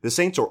 of the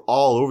Saints are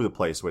all over the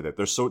place with it.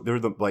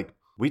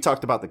 We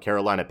talked about the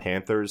Carolina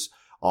Panthers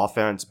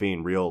offense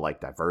being real like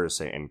diverse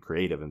and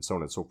creative and so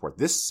on and so forth.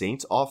 This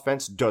Saints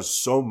offense does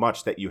so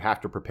much that you have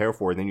to prepare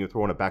for, and then you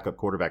throw in a backup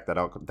quarterback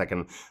that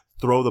can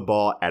throw the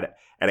ball at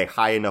a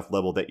high enough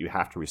level that you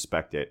have to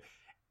respect it.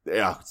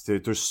 Yeah,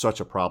 there's such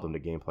a problem to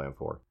game plan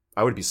for.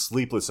 I would be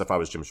sleepless if I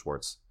was Jim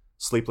Schwartz.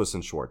 Sleepless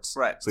in Schwartz.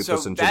 Right.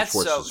 Sleepless in Jim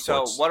Schwartz.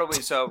 So what are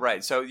we? So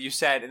right. So you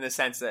said in the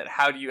sense that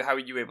how are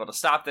you able to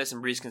stop this?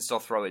 And Brees can still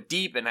throw it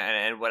deep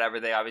and whatever.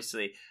 They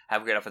obviously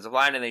have a great offensive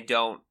line and they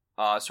don't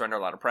surrender a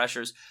lot of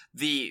pressures.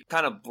 The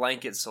kind of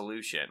blanket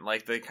solution,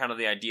 like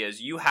the idea is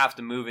you have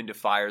to move into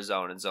fire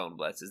zone and zone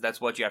blitzes. That's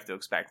what you have to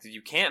expect.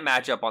 You can't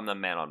match up on them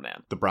man on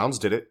man. The Browns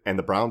did it, and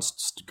the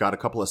Browns got a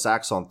couple of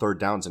sacks on third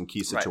downs in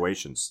key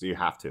situations. Right. You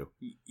have to.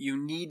 You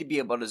need to be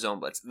able to zone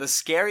blitz. The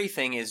scary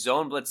thing is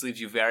zone blitz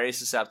leaves you very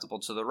susceptible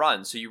to the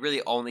run, so you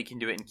really only can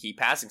do it in key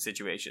passing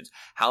situations.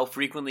 How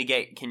frequently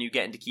can you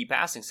get into key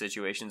passing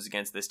situations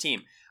against this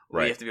team?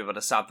 Right. You have to be able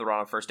to stop the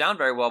run on first down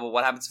very well, but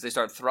what happens if they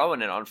start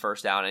throwing it on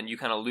first down and you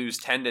kind of lose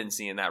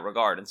tendency in that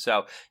regard? And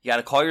so you got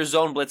to call your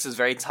zone blitzes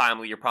very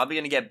timely. You're probably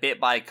going to get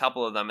bit by a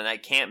couple of them, and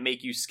that can't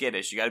make you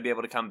skittish. You got to be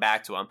able to come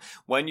back to them.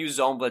 When you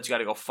zone blitz, you got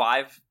to go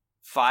 5.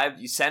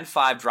 You send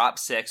 5, drop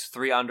 6,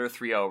 3 under,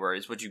 3 over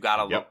is what you got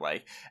to look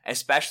like,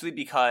 especially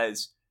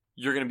because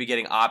you're going to be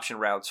getting option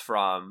routes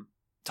from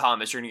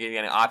Thomas. You're going to be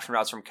getting option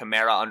routes from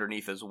Kamara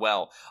underneath as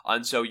well.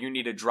 And so you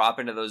need to drop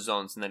into those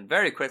zones and then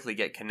very quickly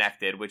get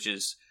connected, which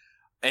is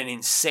an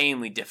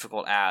insanely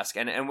difficult ask.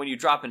 And when you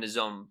drop into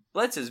zone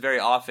blitzes, very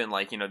often,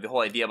 the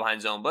whole idea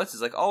behind zone blitz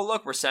is like, oh,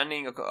 look, we're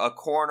sending a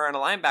corner and a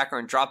linebacker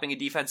and dropping a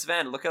defensive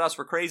end. Look at us,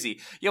 we're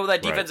crazy. Yeah, well,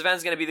 that defensive end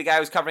is going to be the guy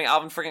who's covering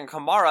Alvin freaking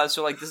Kamara,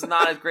 so, this is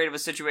not as great of a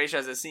situation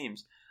as it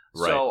seems.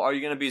 Right. So are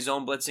you going to be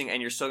zone blitzing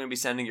and you're still going to be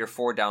sending your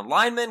 4 down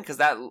linemen? Because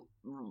that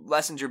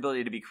lessens your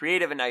ability to be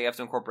creative, and now you have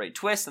to incorporate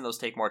twists, and those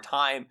take more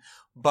time.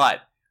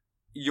 But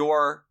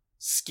your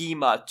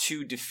schema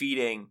to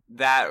defeating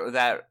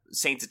that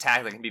Saints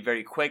attack that can be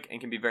very quick and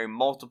can be very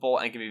multiple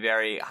and can be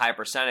very high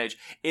percentage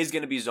is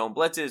going to be zone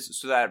blitzes,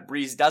 so that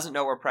Brees doesn't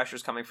know where pressure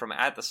is coming from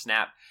at the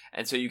snap,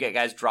 and so you get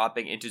guys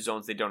dropping into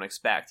zones they don't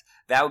expect.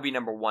 That would be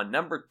number 1.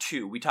 Number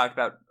 2, we talked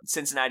about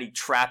Cincinnati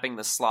trapping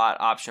the slot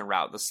option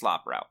route, the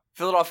slop route.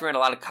 Philadelphia ran a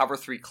lot of cover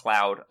 3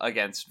 cloud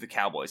against the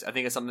Cowboys. I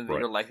think it's something that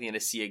you're likely going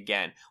to see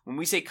again. When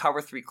we say cover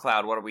 3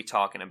 cloud, what are we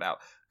talking about?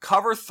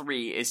 Cover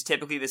 3 is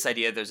typically this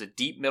idea there's a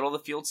deep middle of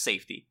the field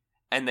safety,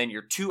 and then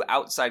your 2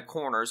 outside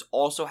corners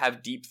also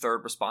have deep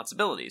third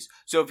responsibilities.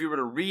 So if you were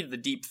to read the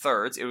deep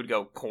thirds, it would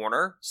go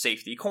corner,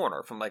 safety,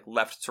 corner, from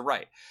left to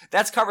right.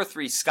 That's cover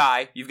 3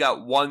 sky. You've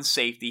got 1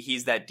 safety.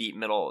 He's that deep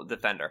middle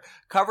defender.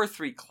 Cover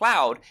 3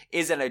 cloud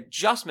is an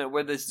adjustment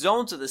where the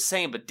zones are the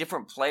same, but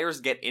different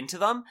players get into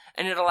them,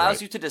 and it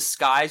allows you to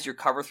disguise your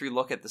cover 3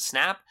 look at the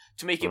snap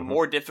to make it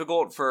more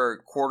difficult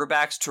for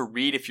quarterbacks to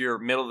read if your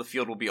middle of the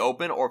field will be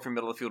open or if your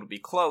middle of the field will be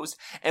closed.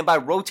 And by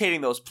rotating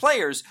those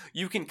players,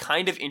 you can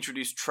kind of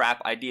introduce trap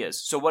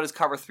ideas. So what is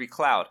cover 3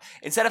 cloud?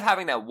 Instead of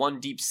having that 1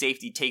 deep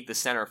safety take the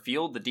center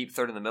field, the deep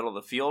third in the middle of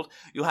the field,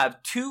 you'll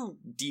have 2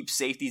 deep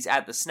safeties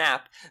at the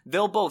snap.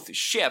 They'll both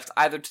shift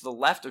either to the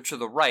left or to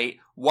the right.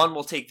 One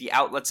will take the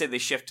out. Let's say they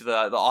shift to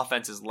the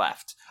offense's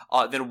left.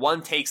 Then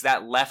one takes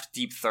that left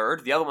deep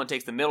third. The other one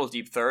takes the middle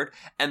deep third.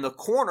 And the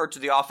corner to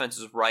the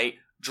offense's right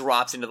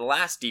drops into the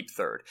last deep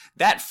third.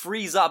 That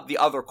frees up the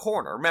other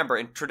corner. Remember,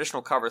 in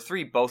traditional cover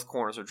 3, both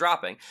corners are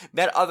dropping.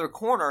 That other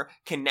corner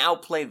can now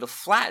play the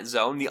flat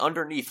zone, the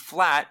underneath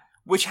flat,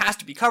 which has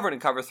to be covered in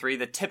cover 3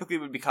 that typically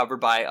would be covered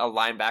by a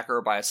linebacker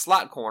or by a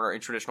slot corner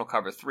in traditional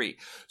cover 3.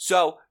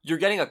 So you're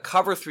getting a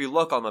cover 3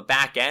 look on the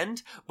back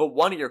end, but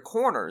one of your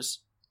corners,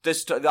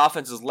 the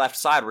offense's left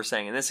side, we're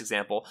saying in this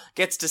example,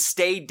 gets to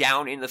stay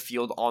down in the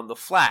field on the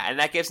flat. And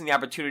that gives him the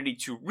opportunity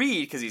to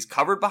read, because he's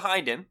covered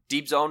behind him.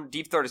 Deep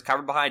third is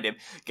covered behind him.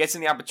 Gets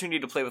him the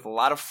opportunity to play with a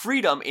lot of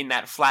freedom in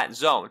that flat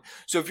zone.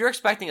 So if you're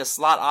expecting a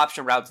slot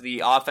option route to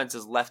the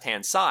offense's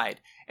left-hand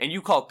side, and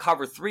you call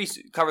cover three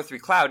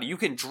cloud, you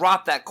can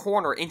drop that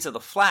corner into the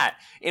flat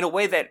in a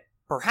way that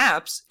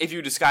perhaps, if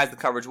you disguise the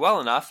coverage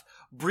well enough,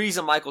 Breeze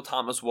and Michael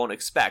Thomas won't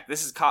expect.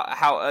 This is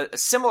how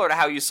similar to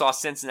how you saw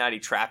Cincinnati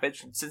trap it.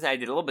 Cincinnati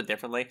did a little bit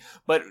differently,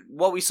 but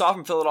what we saw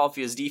from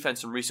Philadelphia's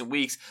defense in recent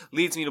weeks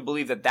leads me to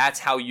believe that that's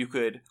how you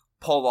could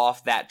pull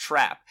off that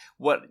trap.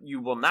 What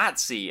you will not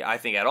see, I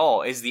think, at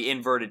all is the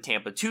inverted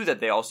Tampa 2 that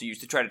they also use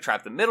to try to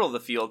trap the middle of the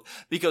field,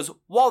 because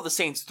while the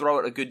Saints throw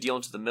it a good deal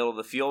into the middle of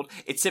the field,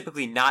 it's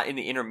typically not in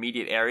the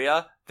intermediate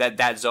area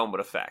that zone would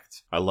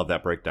affect. I love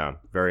that breakdown.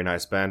 Very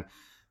nice, Ben.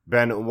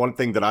 Ben, one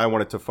thing that I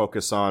wanted to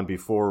focus on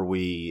before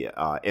we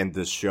end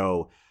this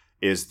show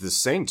is the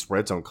Saints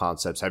red zone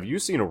concepts. Have you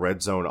seen a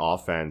red zone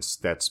offense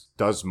that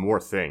does more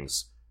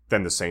things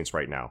than the Saints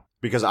right now?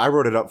 Because I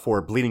wrote it up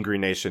for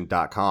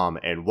bleedinggreennation.com,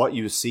 and what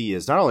you see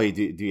is not only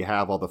do you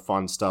have all the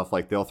fun stuff,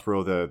 like they'll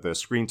throw the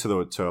screen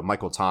to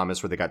Michael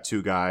Thomas where they got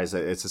two guys.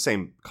 It's the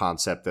same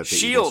concept that the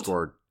Eagles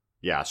scored.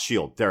 Yeah,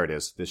 shield. There it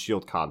is. The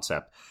shield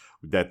concept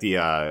that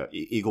the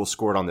Eagles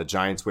scored on the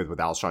Giants with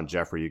Alshon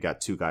Jeffrey. You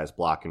got two guys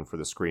blocking for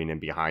the screen, and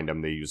behind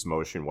them they use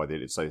motion.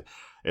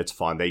 It's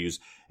fun. They use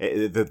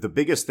the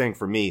biggest thing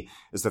for me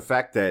is the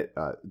fact that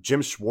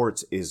Jim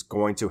Schwartz is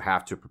going to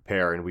have to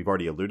prepare, and we've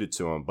already alluded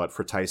to him, but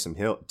for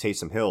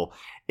Taysom Hill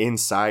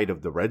inside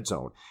of the red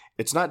zone,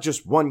 it's not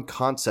just one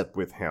concept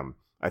with him.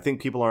 I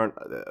think people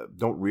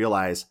don't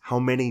realize how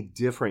many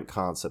different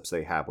concepts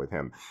they have with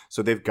him.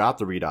 So they've got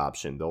the read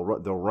option. They'll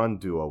run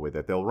duo with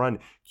it. They'll run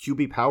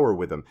QB power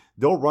with him.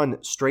 They'll run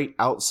straight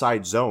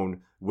outside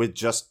zone with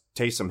just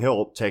Taysom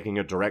Hill taking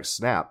a direct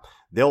snap.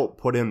 They'll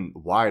put him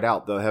wide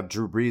out. They'll have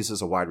Drew Brees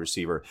as a wide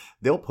receiver.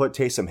 They'll put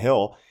Taysom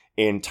Hill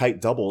in tight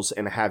doubles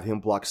and have him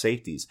block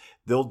safeties.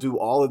 They'll do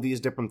all of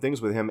these different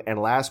things with him. And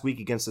last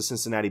week against the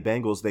Cincinnati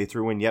Bengals, they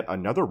threw in yet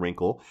another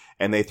wrinkle,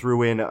 and they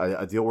threw in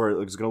a deal where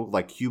it was going to look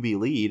like QB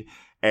lead,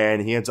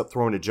 and he ends up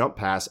throwing a jump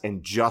pass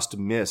and just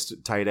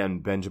missed tight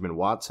end Benjamin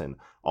Watson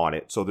on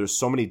it. So there's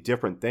so many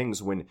different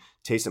things when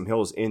Taysom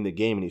Hill is in the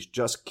game, and he's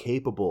just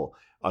capable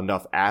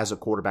enough as a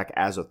quarterback,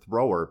 as a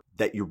thrower,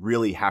 that you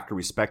really have to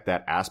respect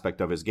that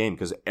aspect of his game,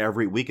 because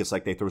every week it's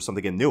like they throw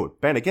something in new.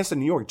 Ben, against the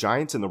New York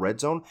Giants in the red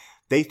zone,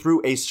 they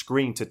threw a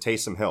screen to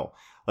Taysom Hill.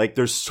 Like,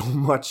 there's so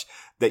much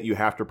that you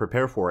have to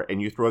prepare for, and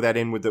you throw that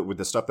in with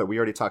the stuff that we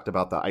already talked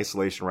about, the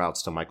isolation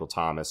routes to Michael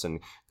Thomas and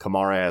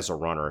Kamara as a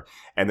runner,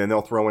 and then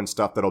they'll throw in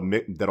stuff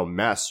that'll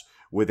mess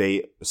with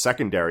a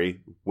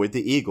secondary with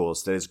the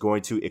Eagles that is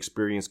going to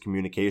experience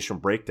communication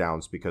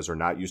breakdowns because they're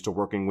not used to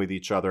working with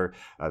each other.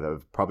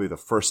 Probably the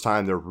first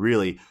time they're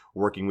really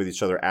working with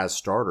each other as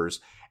starters.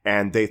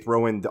 And they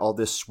throw in all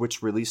this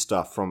switch release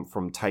stuff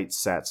from tight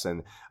sets.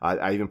 And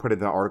I even put in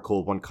the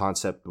article, one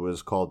concept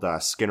was called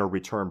Skinner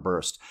return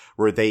burst,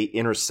 where they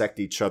intersect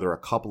each other a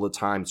couple of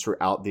times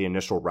throughout the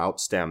initial route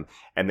stem,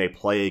 and they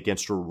play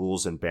against your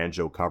rules and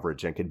banjo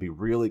coverage, and can be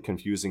really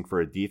confusing for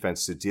a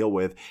defense to deal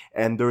with.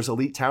 And there's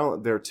elite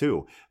talent there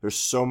too. There's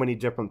so many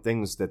different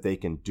things that they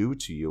can do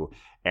to you.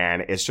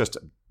 And it's just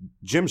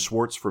Jim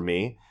Schwartz, for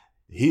me,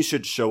 he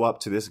should show up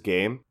to this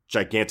game,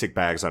 gigantic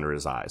bags under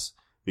his eyes,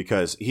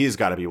 because he's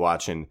got to be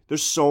watching.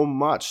 There's so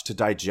much to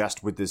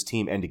digest with this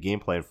team and to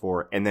game plan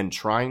for, and then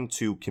trying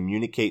to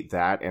communicate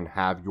that and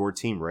have your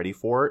team ready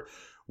for it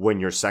when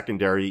your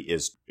secondary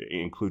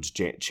includes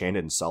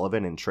Chandon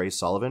Sullivan and Trey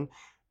Sullivan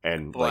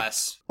and like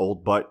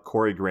old butt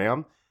Corey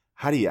Graham.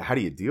 How do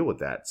you deal with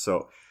that?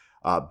 So,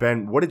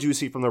 Ben, what did you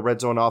see from the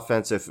red zone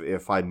offense?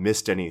 If I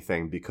missed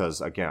anything,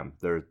 because again,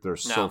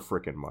 there's so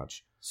freaking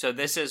much. So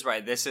this is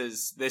right. This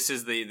is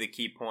the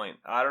key point.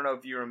 I don't know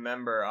if you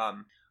remember.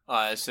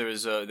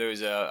 So there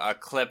was a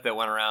clip that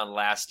went around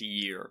last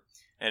year,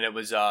 and it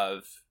was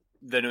of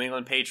the New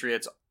England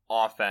Patriots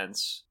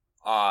offense.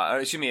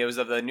 It was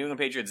of the New England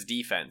Patriots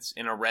defense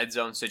in a red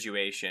zone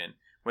situation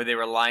where they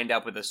were lined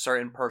up with a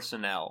certain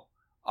personnel,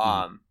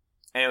 and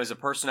it was a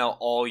personnel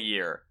all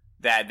year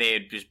that they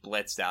had just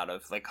blitzed out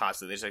of, like,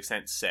 constantly. They just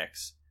sent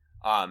 6,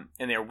 and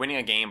they were winning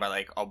a game by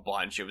like a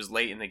bunch. It was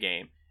late in the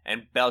game,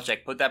 and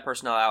Belichick put that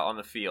personnel out on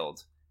the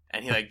field.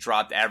 And he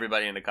dropped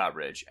everybody into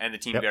coverage, and the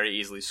team very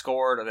easily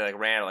scored, or they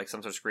ran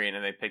some sort of screen,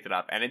 and they picked it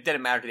up, and it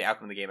didn't matter to the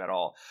outcome of the game at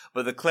all.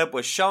 But the clip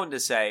was shown to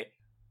say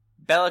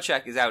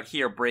Belichick is out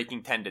here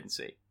breaking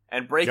tendency,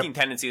 and breaking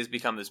tendency has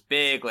become this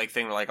big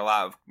thing that a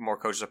lot of more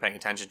coaches are paying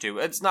attention to.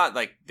 It's not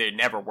like they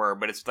never were,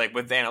 but it's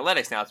with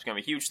analytics now, it's become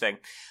a huge thing.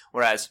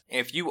 Whereas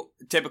if you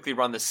typically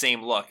run the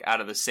same look out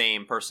of the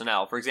same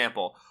personnel, for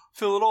example,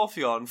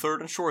 Philadelphia on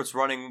 3rd and shorts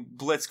running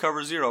blitz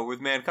cover 0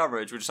 with man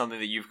coverage, which is something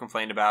that you've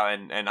complained about,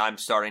 and I'm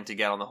starting to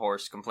get on the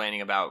horse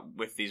complaining about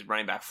with these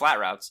running back flat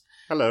routes.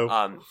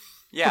 Hello.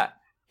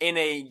 In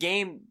a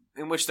game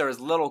in which there is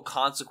little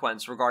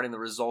consequence regarding the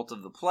result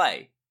of the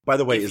play. By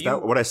the way, is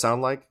that what I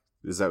sound like?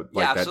 Is that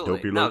like that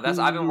dopey look?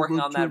 No, I've been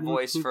working on that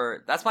voice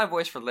that's my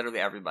voice for literally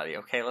everybody,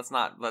 okay? Let's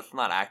not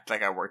act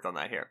like I worked on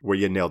that here. Well,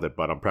 you nailed it,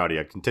 bud. I'm proud of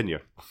you. Continue.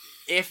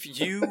 If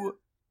you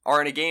are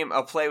in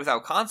a play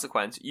without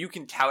consequence, you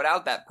can tout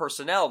out that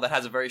personnel that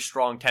has a very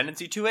strong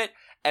tendency to it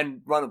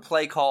and run a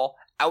play call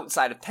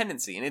outside of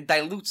tendency, and it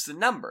dilutes the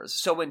numbers.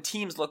 So when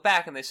teams look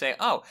back and they say,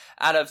 oh,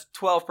 out of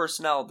 12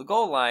 personnel at the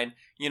goal line,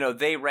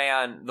 they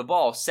ran the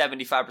ball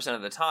 75%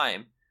 of the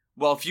time.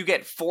 Well, if you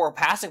get 4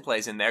 passing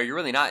plays in there, you're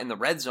really not in the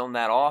red zone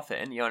that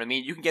often. You know what I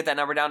mean? You can get that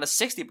number down to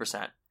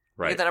 60%.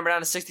 Right. Get that number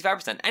down to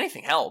 65%.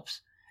 Anything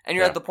helps. And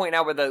you're at the point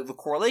now where the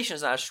correlation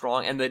is not as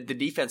strong and the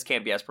defense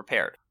can't be as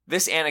prepared.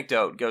 This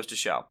anecdote goes to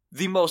show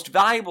the most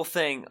valuable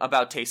thing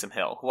about Taysom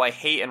Hill, who I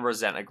hate and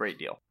resent a great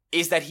deal,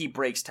 is that he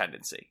breaks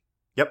tendency.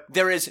 Yep.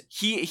 He's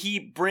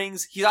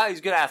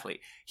a good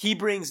athlete. He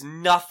brings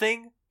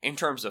nothing in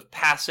terms of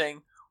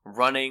passing,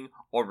 running,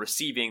 or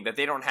receiving that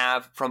they don't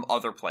have from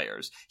other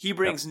players. He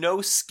brings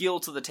no skill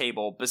to the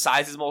table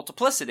besides his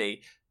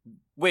multiplicity,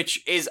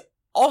 which is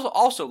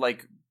also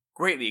like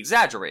greatly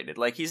exaggerated.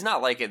 Like, he's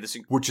not like this,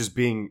 which is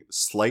being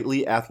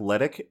slightly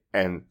athletic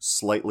and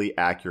slightly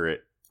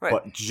accurate, right.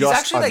 But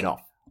just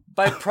enough.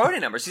 By pro day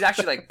numbers, he's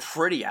actually like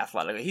pretty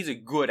athletic. He's a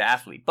good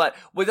athlete, but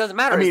what doesn't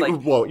matter is like,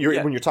 when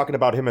you're talking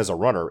about him as a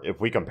runner, if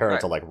we compare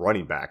it to like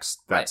running backs,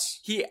 that's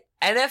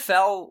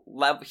NFL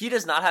level. He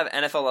does not have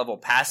NFL level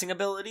passing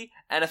ability,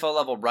 NFL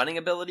level running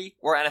ability,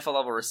 or NFL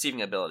level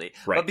receiving ability.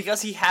 Right. But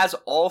because he has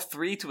all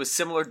three to a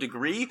similar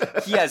degree,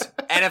 he has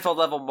NFL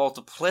level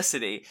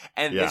multiplicity,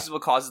 and this is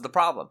what causes the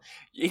problem.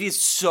 It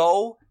is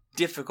so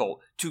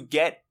difficult to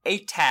get a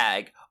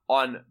tag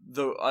on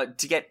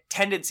to get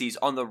tendencies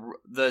on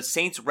the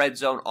Saints red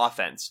zone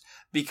offense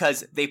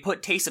because they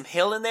put Taysom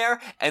Hill in there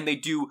and they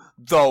do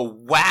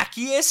the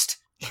wackiest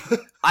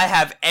I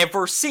have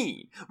ever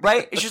seen.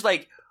 Right? It's just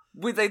like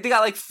they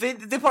got they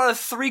put on a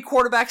 3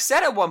 quarterback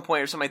set at one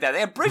point or something like that. They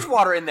had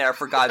Bridgewater in there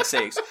for God's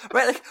sakes.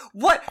 Right? Like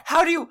what?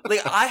 How do you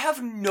I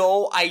have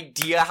no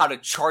idea how to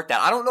chart that.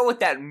 I don't know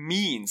what that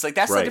means. Like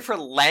that's a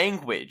different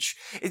language.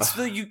 It's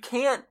you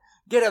can't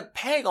get a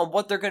peg on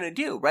what they're going to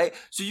do, right?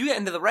 So you get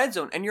into the red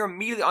zone and you're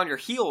immediately on your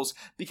heels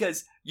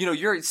because,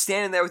 you're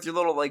standing there with your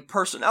little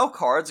personnel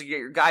cards. You get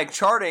your guy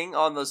charting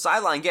on the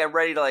sideline, getting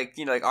ready to all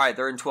right,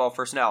 they're in 12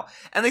 personnel.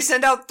 And they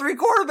send out 3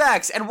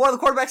 quarterbacks and one of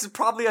the quarterbacks is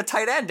probably a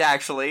tight end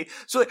actually.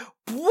 So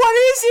what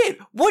is it?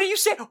 What do you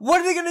say? What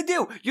are they going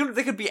to do?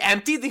 They could be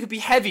empty. They could be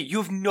heavy.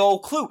 You have no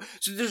clue.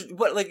 So there's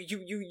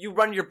you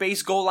run your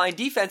base goal line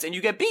defense and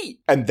you get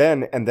beat. And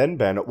then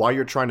Ben, while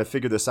you're trying to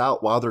figure this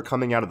out, while they're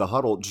coming out of the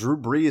huddle, Drew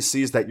Brees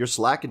sees that you're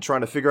slacking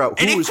trying to figure out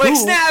who is who. And he quick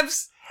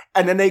snaps.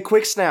 And then they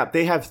quick snap.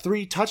 They have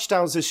 3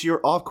 touchdowns this year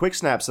off quick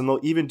snaps, and they'll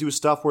even do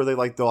stuff where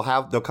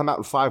they'll come out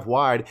in 5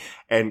 wide,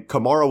 and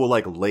Kamara will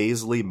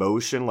lazily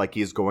motion like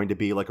he's going to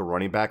be a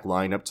running back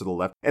line up to the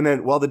left. And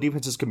then while the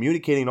defense is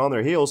communicating on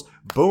their heels,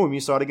 boom, you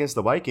saw it against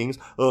the Vikings,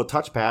 a little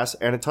touch pass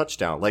and a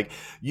touchdown.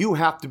 You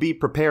have to be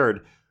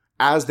prepared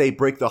as they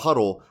break the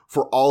huddle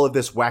for all of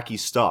this wacky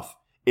stuff.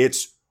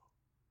 It's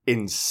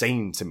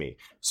insane to me.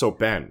 So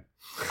Ben,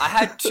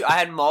 I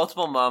had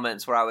multiple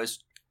moments where I was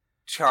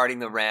charting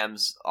the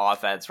Rams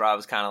offense where I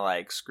was kind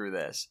of screw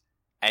this.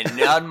 And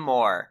none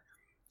more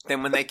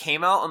than when they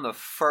came out on the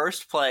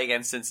first play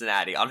against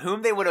Cincinnati, on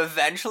whom they would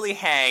eventually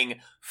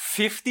hang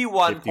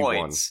 51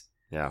 points.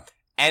 Yeah.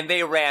 And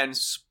they ran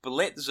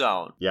split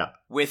zone. Yeah.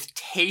 With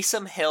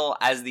Taysom Hill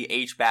as the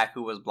H-back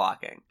who was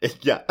blocking.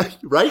 Yeah.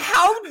 Right?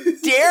 How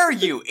dare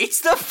you? It's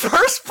the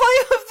first play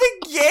of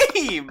the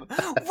game.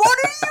 What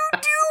are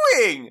you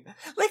doing?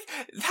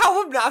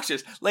 How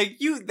obnoxious.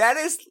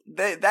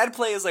 That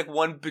play is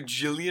 1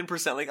 bajillion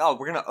percent we're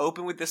going to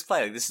open with this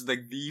play. This is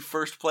the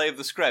first play of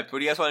the script. What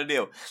do you guys want to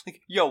do?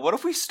 What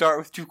if we start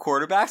with 2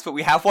 quarterbacks, but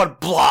we have 1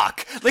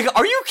 block?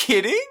 Are you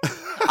kidding?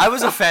 I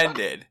was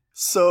offended.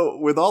 So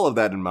with all of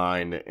that in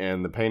mind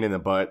and the pain in the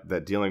butt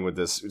that dealing with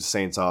this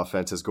Saints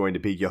offense is going to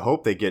be, you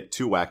hope they get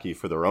too wacky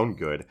for their own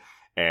good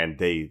and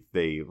they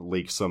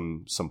leak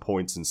some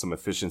points and some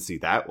efficiency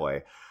that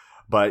way.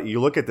 But you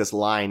look at this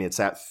line, it's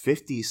at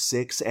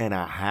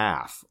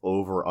 56.5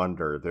 over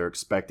under. They're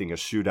expecting a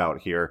shootout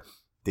here.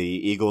 The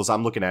Eagles,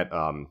 I'm looking at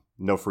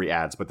no free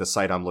ads, but the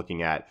site I'm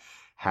looking at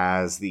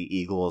has the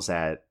Eagles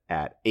at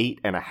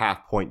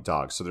 8.5 point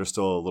dogs. So they're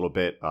still a little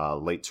bit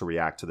late to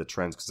react to the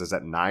trends because it's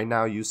at 9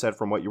 now, you said,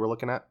 from what you were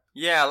looking at?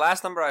 Yeah,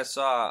 last number I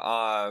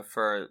saw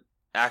for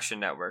Action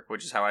Network,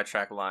 which is how I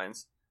track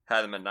lines,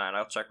 had them at 9.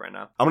 I'll check right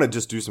now. I'm going to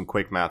just do some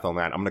quick math on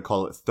that. I'm going to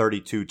call it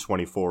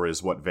 32-24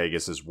 is what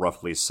Vegas is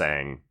roughly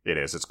saying it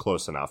is. It's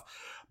close enough.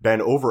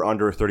 Ben, over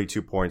under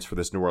 32 points for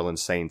this New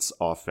Orleans Saints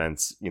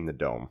offense in the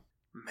Dome.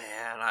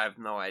 Man, I have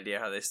no idea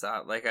how they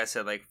stop. Like I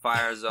said,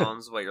 fire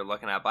zones, what you're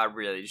looking at, but I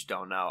really just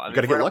don't know. You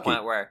gotta get lucky. We're at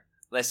a point where,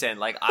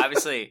 listen,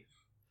 obviously,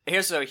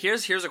 here's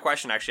a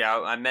question. Actually,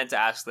 I meant to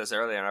ask this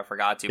earlier and I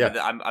forgot to, but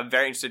I'm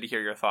very interested to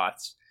hear your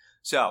thoughts.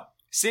 So,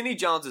 Sidney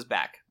Jones is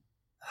back.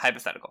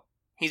 Hypothetical.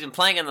 He's been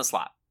playing in the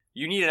slot.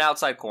 You need an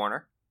outside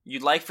corner.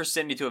 You'd like for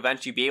Sidney to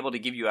eventually be able to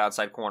give you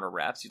outside corner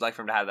reps. You'd like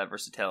for him to have that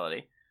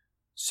versatility.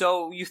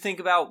 So you think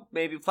about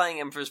maybe playing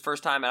him for his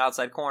first time at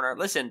outside corner.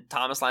 Listen,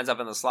 Thomas lines up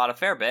in the slot a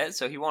fair bit,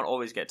 so he won't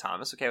always get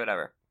Thomas. Okay,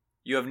 whatever.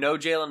 You have no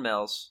Jalen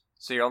Mills,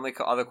 so your only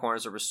other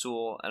corners are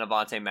Rasul and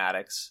Avonte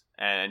Maddox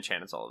and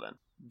Shannon Sullivan.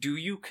 Do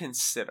you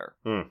consider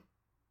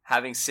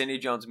having Sidney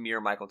Jones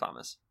mirror Michael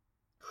Thomas?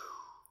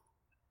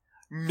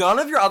 None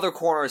of your other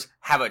corners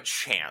have a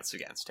chance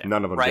against him.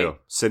 None of them right? do.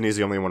 Sidney's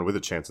the only one with a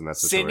chance in that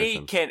situation.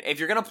 Sidney can, if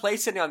you're going to play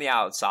Sidney on the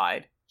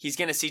outside, he's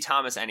going to see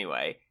Thomas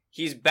anyway.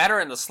 He's better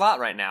in the slot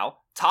right now.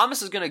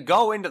 Thomas is going to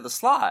go into the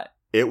slot.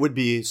 It would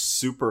be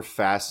super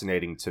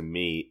fascinating to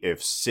me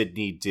if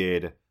Sidney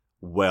did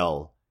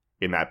well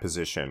in that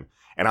position.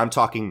 And I'm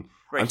talking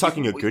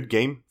a good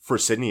game for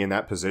Sidney in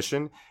that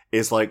position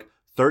is like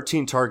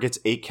 13 targets,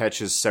 8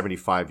 catches,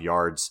 75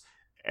 yards,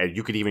 and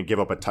you could even give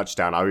up a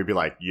touchdown. I would be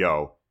like,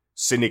 yo,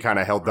 Sidney kind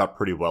of held up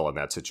pretty well in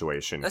that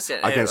situation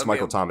against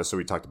Michael Thomas, who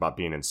we talked about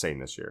being insane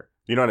this year.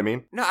 You know what I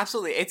mean? No,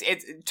 absolutely.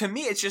 It's to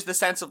me, it's just the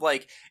sense of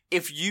like,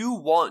 if you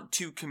want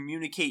to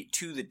communicate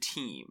to the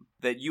team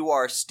that you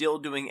are still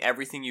doing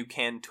everything you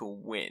can to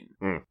win,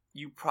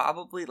 you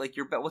probably like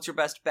what's your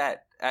best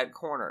bet at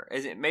corner?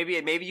 Is it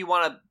maybe you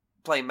want to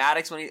play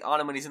Maddox when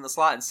he's in the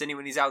slot and Sidney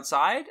when he's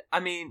outside? I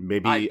mean,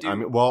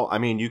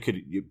 you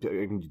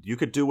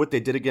could do what they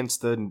did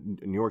against the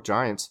New York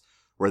Giants,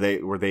 where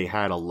they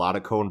had a lot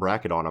of cone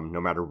bracket on him.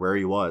 No matter where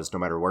he was, no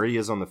matter where he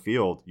is on the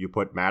field, you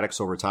put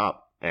Maddox over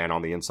top and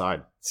on the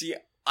inside. See,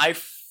 I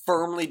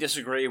firmly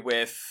disagree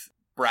with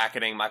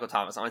bracketing Michael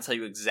Thomas. I'm going to tell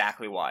you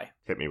exactly why.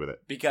 Hit me with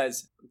it.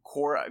 Because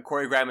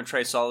Corey Graham and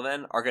Trey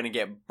Sullivan are going to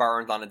get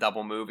burned on a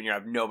double move, and you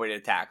have nobody to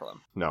tackle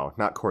him. No,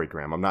 not Corey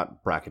Graham. I'm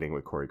not bracketing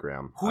with Corey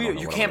Graham.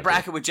 You can't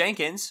bracket with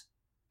Jenkins,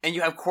 and you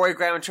have Corey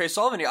Graham and Trey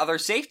Sullivan, your other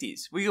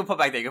safeties. We can put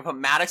back there. You can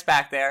put Maddox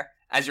back there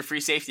as your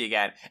free safety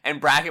again,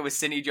 and bracket with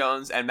Sidney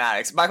Jones and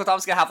Maddox. Michael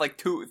Thomas is going to have like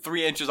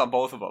 2-3 inches on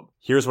both of them.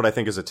 Here's what I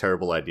think is a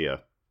terrible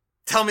idea.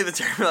 Tell me the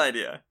terrible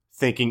idea.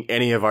 Thinking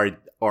any of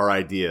our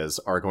ideas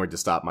are going to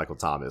stop Michael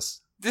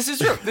Thomas. This is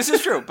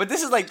true. But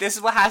this is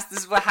what has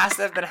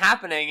to have been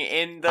happening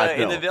in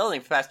the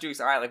building for the past 2 weeks.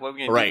 All right, like what are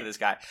we gonna do for this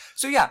guy?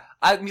 So yeah,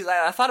 I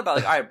thought about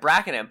like, all right,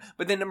 bracket him.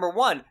 But then number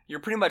one,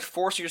 you're pretty much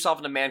forcing yourself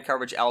into man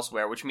coverage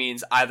elsewhere, which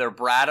means either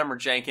Bradham or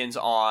Jenkins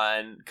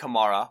on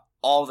Kamara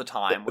all the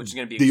time, which is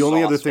going to be the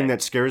only other thing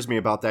that scares me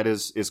about that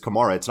is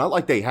Kamara. It's not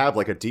like they have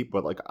like a deep,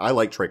 but like I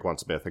like Traquan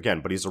Smith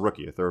again, but he's a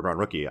rookie, a 3rd round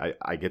rookie.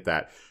 I get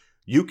that.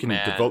 You can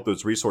devote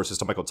those resources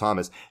to Michael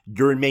Thomas.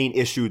 Your main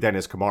issue then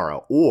is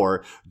Kamara.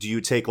 Or do you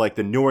take like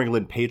the New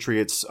England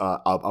Patriots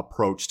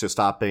approach to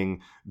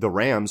stopping the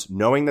Rams,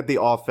 knowing that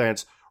the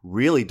offense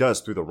really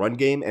does through the run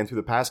game and through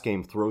the pass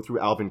game throw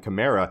through Alvin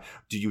Kamara?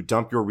 Do you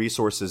dump your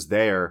resources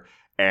there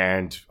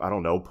and, I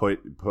don't know,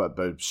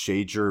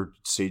 shade your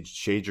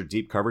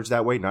deep coverage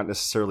that way, not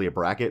necessarily a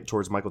bracket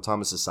towards Michael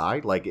Thomas's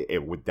side? Like,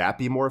 would that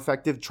be more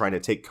effective, trying to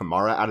take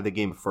Kamara out of the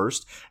game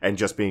first and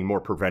just being more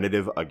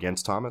preventative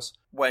against Thomas?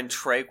 When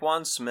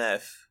Traquan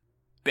Smith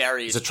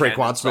buries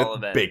Traquan Smith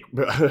Sullivan, big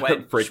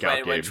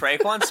breakout game. When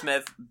Traquan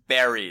Smith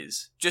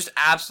just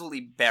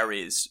absolutely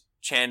buries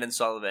Chandon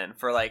Sullivan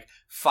for like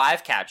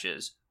 5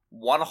 catches,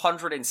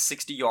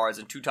 160 yards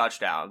and 2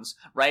 touchdowns,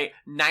 right?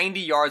 90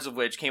 yards of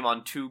which came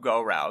on 2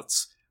 go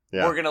routes.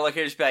 Yeah. We're going to look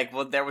at it and be like,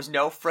 well, there was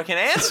no freaking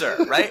answer,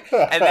 right?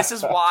 And this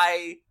is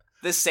why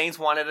the Saints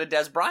wanted a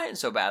Des Bryant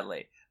so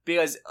badly.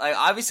 Because like,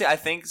 obviously I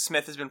think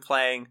Smith has been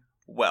playing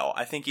well.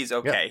 I think he's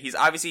okay.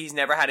 Yeah. He's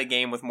never had a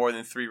game with more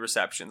than 3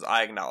 receptions.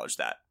 I acknowledge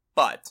that.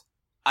 But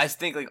I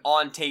think like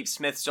on tape,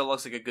 Smith still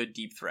looks like a good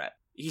deep threat.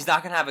 He's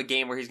not going to have a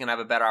game where he's going to have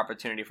a better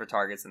opportunity for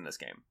targets in this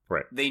game.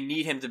 Right. They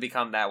need him to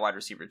become that wide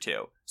receiver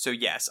too. So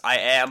yes, I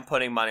am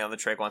putting money on the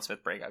Traquan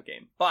Smith breakout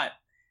game. But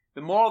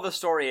the moral of the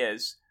story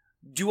is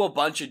do a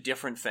bunch of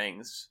different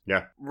things.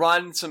 Yeah.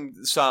 Run some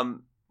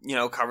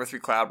cover 3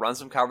 cloud, run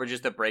some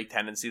coverages that break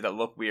tendency that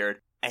look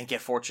weird, and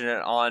get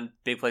fortunate on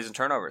big plays and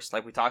turnovers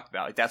like we talked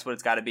about. Like that's what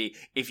it's got to be.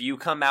 If you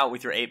come out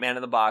with your 8-man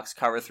in the box,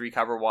 cover 3,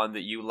 cover 1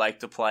 that you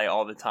like to play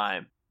all the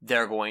time,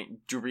 Drew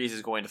Brees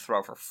is going to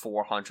throw for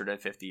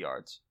 450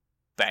 yards.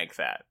 Bank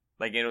that.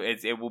 Like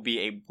it will be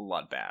a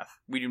bloodbath.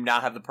 We do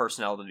not have the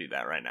personnel to do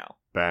that right now.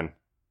 Ben,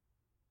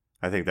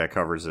 I think that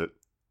covers it.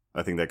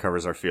 I think that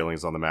covers our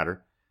feelings on the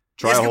matter.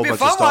 Try a whole bunch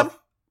of stuff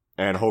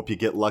and hope you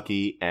get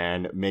lucky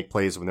and make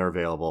plays when they're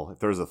available. If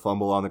there's a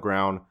fumble on the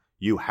ground,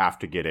 you have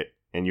to get it,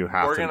 and you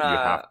have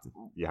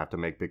to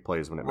make big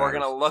plays when it matters. We're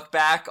gonna look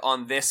back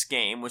on this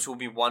game, which will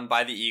be won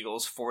by the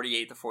Eagles,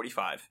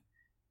 48-45.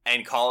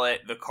 And call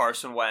it the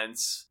Carson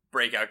Wentz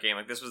breakout game.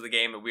 Like, this was the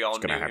game that we all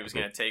knew he was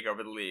going to take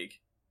over the league.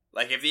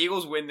 Like, if the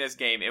Eagles win this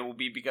game, it will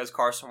be because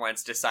Carson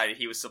Wentz decided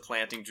he was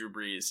supplanting Drew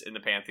Brees in the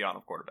pantheon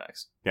of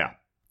quarterbacks. Yeah,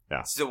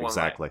 Still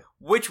exactly. Way,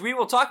 which we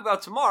will talk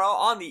about tomorrow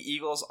on the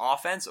Eagles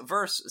offense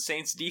versus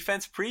Saints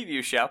defense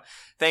preview show.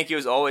 Thank you,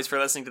 as always, for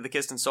listening to the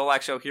Kist and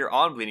Solak show here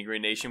on Bleeding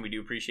Green Nation. We do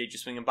appreciate you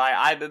swinging by.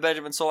 I've been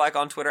Benjamin Solak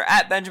on Twitter,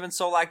 at Benjamin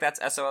Solak. That's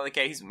SOLAK.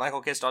 He's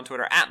Michael Kist on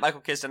Twitter, at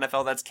Michael Kist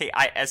NFL. That's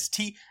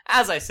KIST.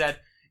 As I said,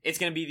 it's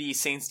going to be the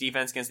Saints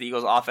defense against the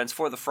Eagles offense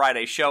for the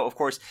Friday show. Of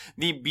course,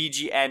 the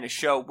BGN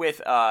show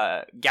with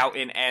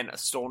Gouton and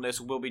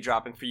Stolness will be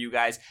dropping for you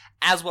guys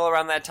as well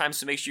around that time.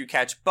 So make sure you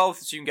catch both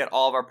so you can get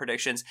all of our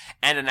predictions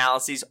and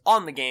analyses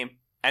on the game.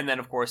 And then,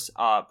 of course,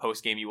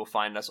 post-game, you will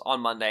find us on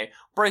Monday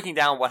breaking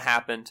down what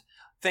happened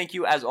thank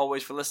you as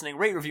always for listening.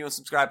 Rate, review, and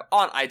subscribe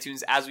on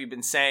iTunes, as we've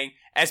been saying.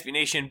 SB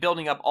Nation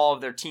building up all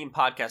of their team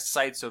podcast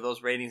sites, so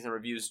those ratings and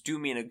reviews do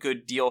mean a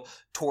good deal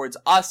towards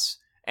us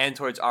and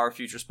towards our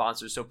future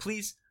sponsors. So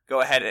please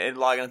go ahead and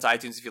log on to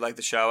iTunes if you like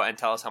the show and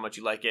tell us how much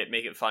you like it.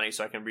 Make it funny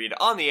so I can read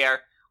it on the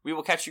air. We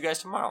will catch you guys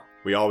tomorrow.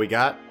 We all we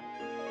got.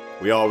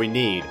 We all we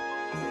need.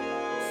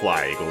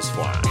 Fly, Eagles,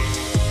 fly.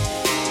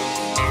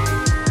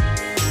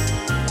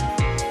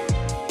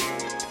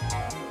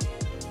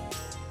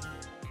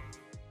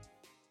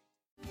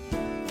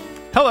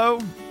 Hello,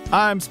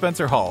 I'm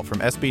Spencer Hall from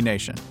SB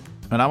Nation,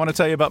 and I want to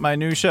tell you about my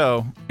new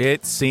show,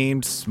 It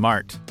Seemed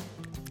Smart.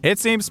 It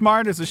Seemed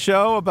Smart is a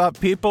show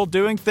about people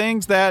doing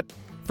things that,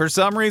 for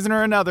some reason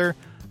or another,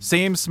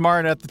 seem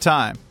smart at the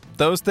time.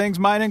 Those things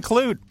might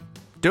include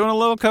doing a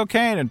little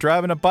cocaine and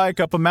driving a bike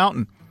up a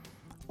mountain.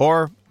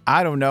 Or,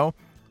 I don't know,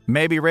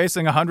 maybe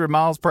racing 100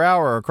 miles per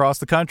hour across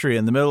the country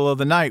in the middle of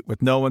the night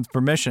with no one's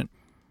permission.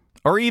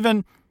 Or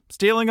even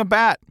stealing a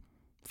bat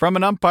from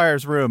an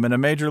umpire's room in a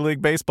Major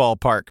League Baseball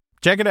park.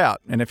 Check it out,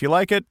 and if you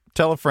like it,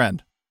 tell a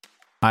friend.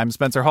 I'm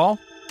Spencer Hall.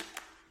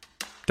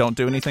 Don't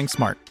do anything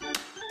smart.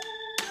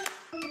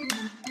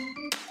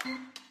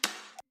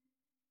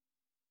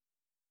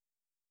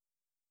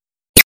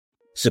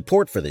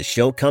 Support for this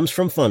show comes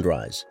from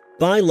Fundrise.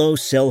 Buy low,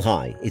 sell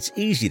high. It's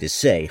easy to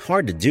say,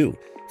 hard to do.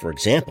 For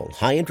example,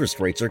 high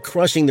interest rates are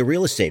crushing the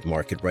real estate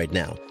market right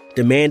now.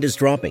 Demand is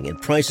dropping and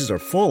prices are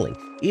falling,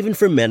 even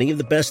for many of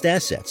the best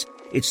assets.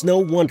 It's no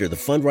wonder the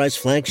Fundrise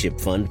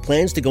Flagship Fund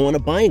plans to go on a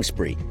buying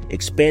spree,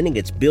 expanding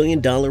its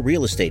billion-dollar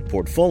real estate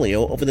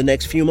portfolio over the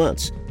next few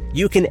months.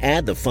 You can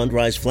add the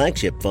Fundrise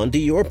Flagship Fund to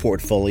your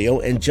portfolio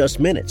in just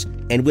minutes,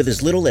 and with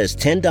as little as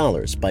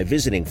 $10 by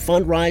visiting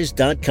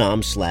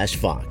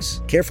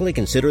fundrise.com/Fox. Carefully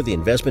consider the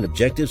investment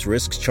objectives,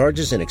 risks,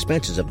 charges, and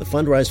expenses of the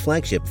Fundrise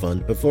Flagship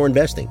Fund before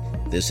investing.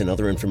 This and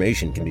other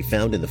information can be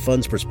found in the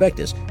fund's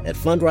prospectus at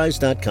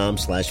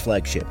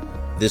fundrise.com/flagship.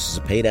 This is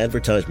a paid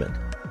advertisement.